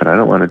things happen. I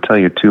don't want to tell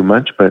you too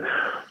much, but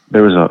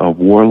There was a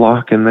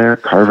warlock in there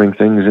carving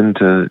things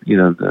into,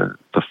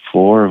 the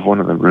floor of one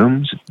of the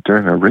rooms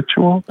during a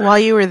ritual. While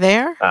you were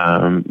there?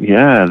 We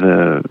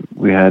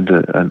had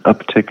an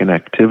uptick in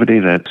activity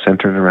that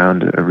centered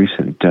around a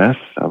recent death.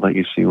 I'll let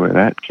you see where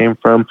that came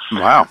from.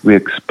 Wow. We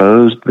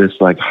exposed this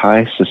like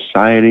high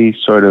society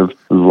sort of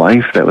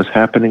life that was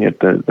happening at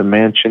the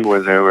mansion,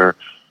 where they were,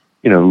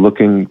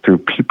 looking through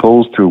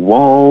peepholes through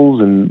walls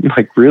and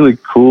like really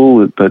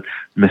cool but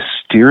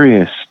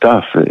mysterious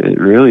stuff. It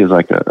really is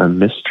like a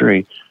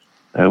mystery,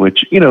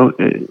 which,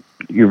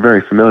 you're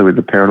very familiar with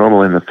the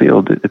paranormal in the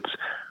field. It's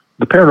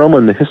the paranormal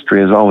in the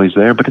history is always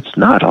there, but it's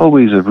not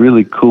always a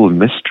really cool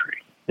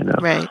mystery,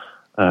 Right.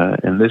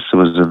 And this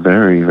was a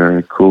very,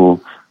 very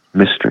cool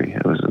mystery.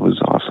 It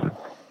was awesome.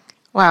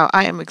 Wow,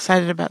 I am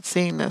excited about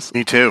seeing this.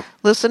 Me too.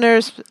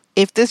 Listeners,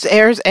 if this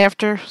airs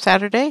after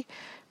Saturday,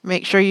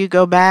 make sure you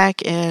go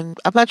back, and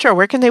I'm not sure,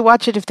 where can they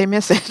watch it if they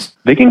miss it?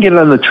 They can get it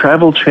on the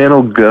Travel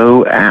Channel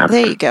Go app.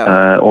 There you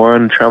go. Or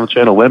on the Travel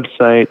Channel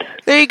website.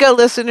 There you go,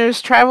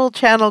 listeners. Travel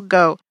Channel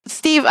Go.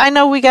 Steve, I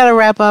know we got to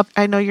wrap up.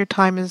 I know your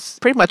time is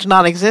pretty much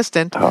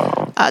non-existent.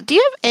 Oh. Do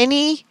you have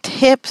any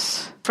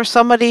tips for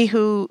somebody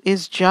who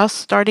is just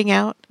starting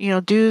out?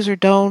 Do's or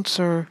don'ts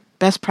or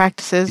best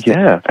practices?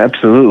 Yeah,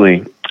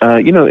 absolutely.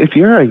 If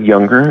you're a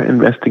younger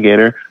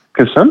investigator,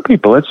 because some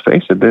people, let's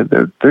face it,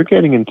 they're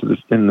getting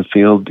in the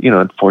field,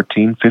 at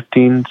 14,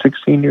 15,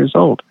 16 years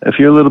old. If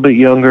you're a little bit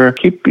younger,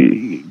 keep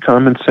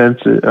common sense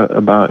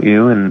about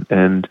you,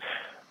 and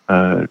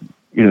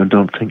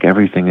don't think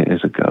everything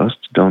is a ghost.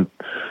 Don't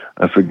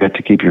forget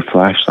to keep your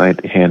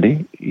flashlight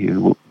handy.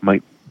 You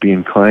might be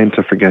inclined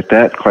to forget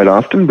that quite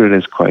often, but it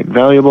is quite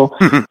valuable.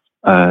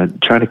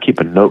 Try to keep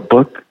a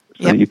notebook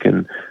so that you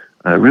can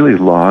really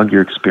log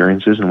your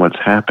experiences and what's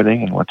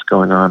happening and what's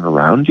going on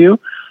around you.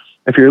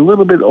 If you're a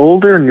little bit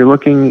older and you're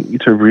looking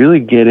to really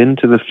get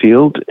into the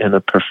field in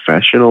a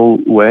professional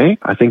way,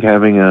 I think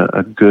having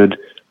a good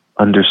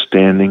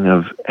understanding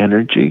of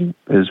energy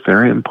is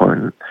very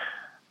important.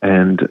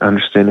 And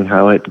understanding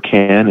how it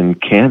can and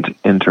can't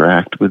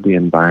interact with the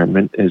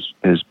environment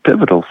is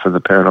pivotal for the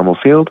paranormal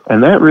field.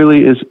 And that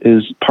really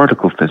is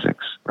particle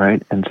physics,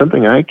 right? And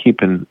something I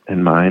keep in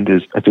mind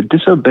is if it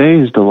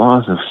disobeys the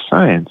laws of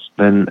science,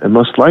 then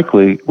most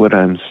likely what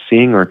I'm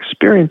seeing or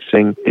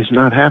experiencing is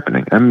not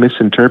happening. I'm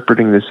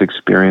misinterpreting this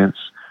experience,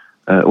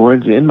 or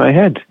it's in my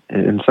head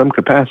in some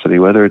capacity,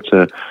 whether it's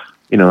a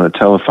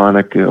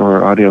telephonic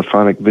or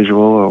audiophonic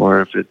visual,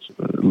 or if it's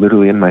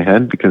literally in my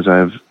head because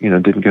I've,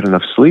 didn't get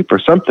enough sleep or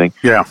something.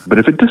 Yeah. But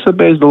if it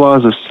disobeys the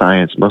laws of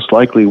science, most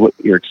likely what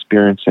you're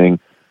experiencing,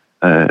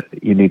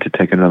 you need to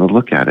take another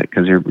look at it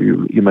because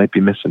you might be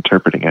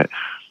misinterpreting it.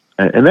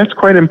 And that's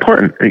quite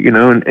important,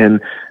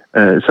 and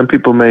some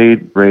people may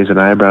raise an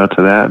eyebrow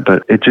to that,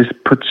 but it just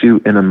puts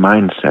you in a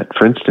mindset.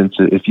 For instance,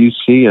 if you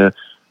see a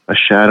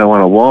shadow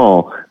on a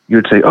wall, you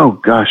would say, oh,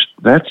 gosh,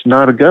 that's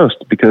not a ghost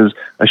because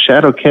a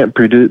shadow can't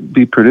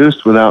be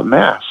produced without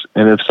mass.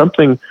 And if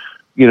something,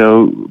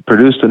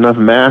 produced enough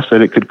mass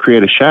that it could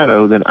create a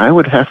shadow, then I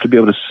would have to be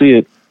able to see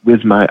it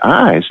with my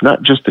eyes,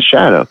 not just the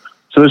shadow.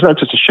 So there's not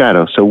just a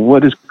shadow. So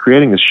what is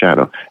creating this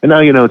shadow? And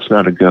now it's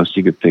not a ghost.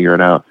 You could figure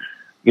it out,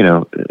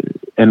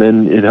 and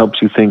then it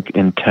helps you think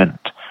intent.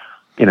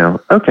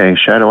 Okay,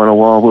 shadow on a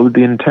wall, what would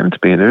the intent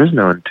be? There is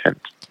no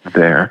intent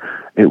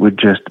there. It would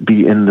just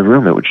be in the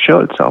room. It would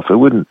show itself. It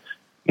wouldn't,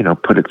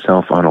 put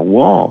itself on a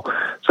wall.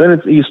 So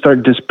then you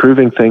start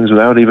disproving things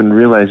without even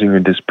realizing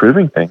you're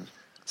disproving things.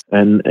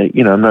 And,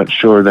 I'm not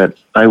sure that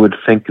I would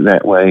think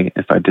that way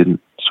if I didn't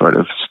sort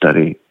of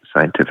study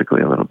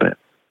scientifically a little bit.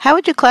 How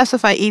would you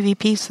classify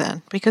EVPs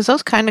then? Because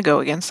those kind of go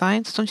against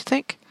science, don't you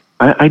think?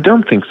 I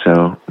don't think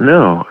so.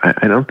 No,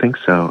 I don't think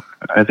so.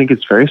 I think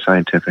it's very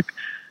scientific.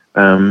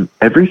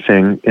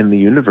 Everything in the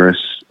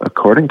universe,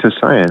 according to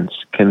science,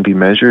 can be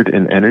measured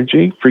in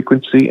energy,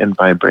 frequency, and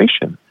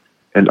vibration.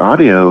 And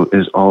audio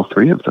is all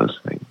three of those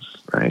things,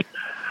 right?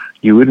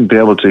 You wouldn't be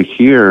able to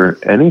hear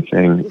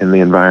anything in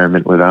the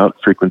environment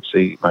without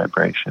frequency,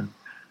 vibration,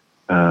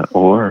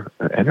 or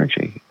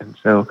energy. And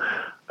so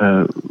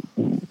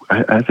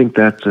I think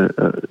that's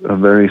a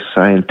very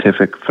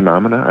scientific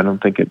phenomena. I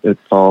don't think it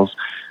falls...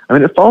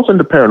 it falls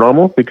into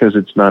paranormal because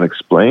it's not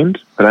explained,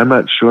 but I'm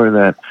not sure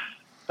that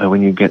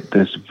when you get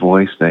this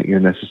voice that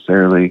you're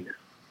necessarily,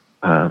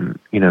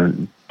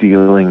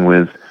 dealing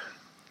with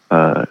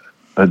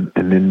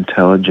an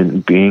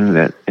intelligent being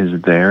that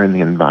is there in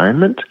the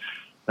environment.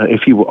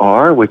 If you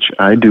are, which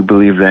I do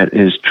believe that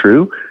is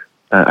true,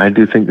 I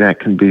do think that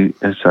can be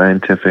as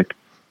scientific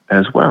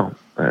as well.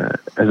 As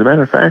a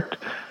matter of fact,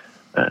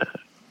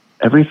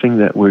 everything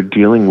that we're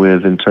dealing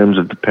with in terms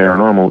of the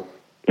paranormal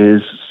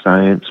is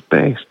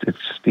science-based. It's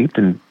steeped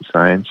in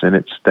science, and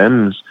it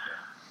stems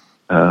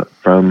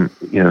from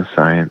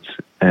science.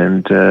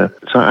 And so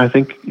I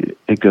think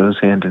it goes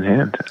hand in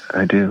hand.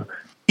 I do.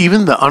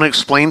 Even the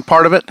unexplained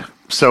part of it,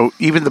 so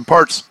even the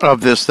parts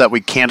of this that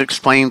we can't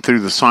explain through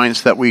the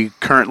science that we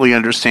currently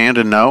understand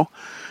and know,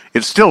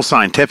 it's still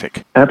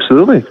scientific.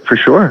 Absolutely, for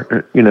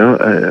sure.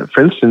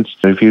 For instance,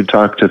 if you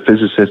talk to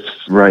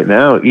physicists right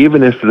now,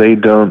 even if they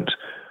don't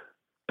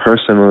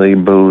personally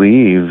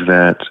believe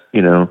that,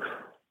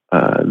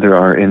 there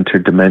are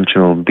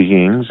interdimensional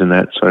beings and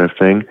that sort of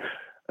thing.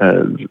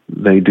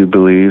 They do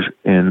believe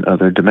in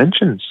other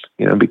dimensions,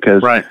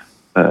 because Right.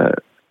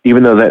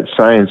 Even though that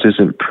science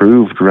isn't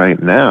proved right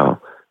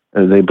now,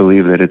 they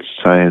believe that it's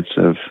science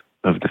of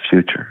the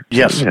future.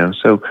 Yes.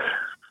 So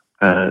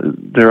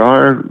there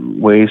are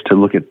ways to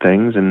look at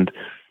things, and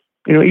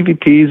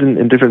EVPs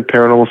and different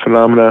paranormal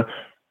phenomena.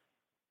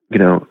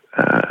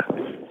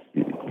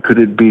 Could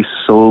it be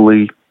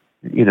solely,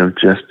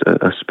 just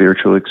a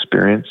spiritual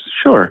experience?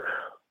 Sure.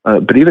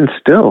 But even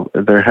still,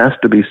 there has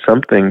to be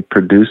something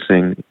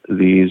producing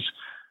these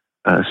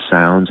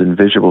sounds and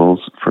visuals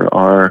for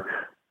our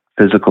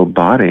physical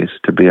bodies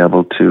to be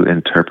able to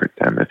interpret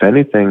them. If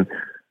anything,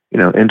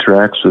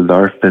 interacts with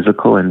our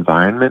physical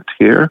environment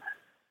here,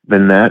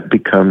 then that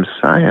becomes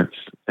science,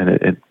 and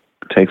it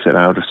takes it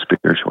out of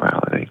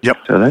spirituality. Yep.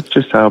 So that's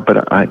just how.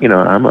 But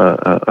I'm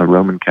a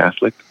Roman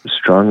Catholic.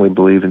 Strongly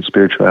believe in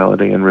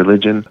spirituality and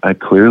religion. I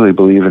clearly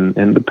believe in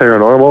the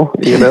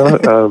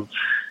paranormal.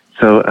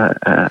 So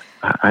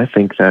I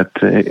think that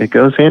it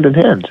goes hand in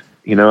hand.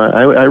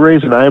 I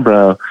raise an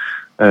eyebrow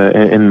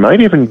and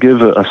might even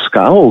give a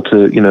scowl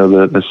to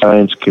the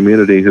science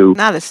community who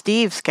Not a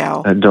Steve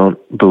scowl. don't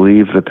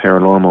believe the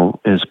paranormal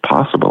is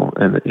possible,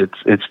 and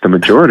it's the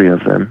majority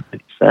of them,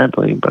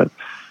 sadly. But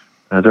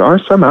there are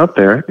some out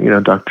there,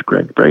 Dr.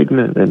 Greg Braden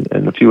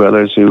and a few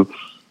others who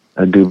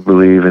do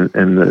believe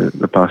in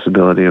the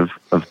possibility of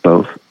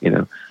both,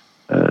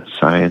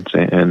 science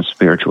and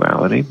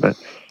spirituality. But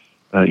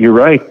you're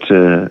right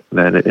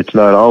that it's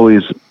not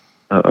always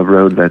a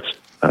road that's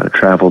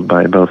traveled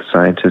by both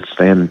scientists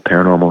and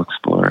paranormal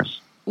explorers.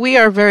 We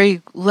are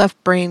very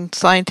left-brain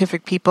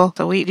scientific people,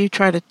 so we do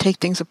try to take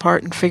things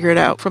apart and figure it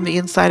out from the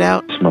inside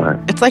out. Smart.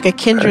 It's like a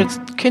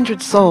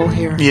kindred soul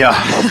here. Yeah.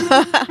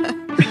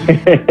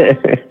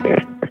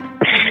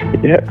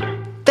 Yep.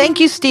 Thank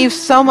you, Steve,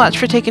 so much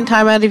for taking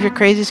time out of your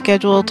crazy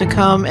schedule to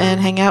come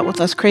and hang out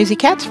with us crazy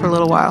cats for a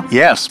little while.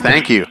 Yes,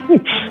 thank you.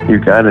 You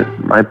got it.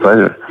 My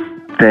pleasure.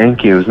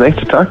 Thank you. It was nice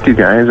to talk to you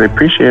guys. I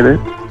appreciate it.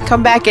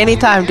 Come back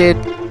anytime, dude.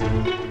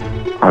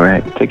 All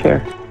right. Take care.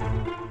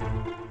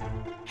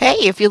 Hey,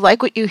 if you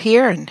like what you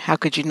hear, and how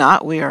could you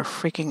not, we are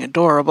freaking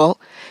adorable,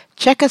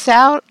 check us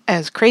out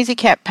as Crazy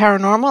Cat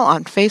Paranormal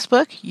on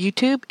Facebook,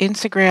 YouTube,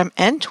 Instagram,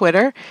 and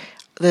Twitter.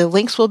 The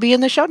links will be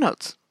in the show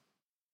notes.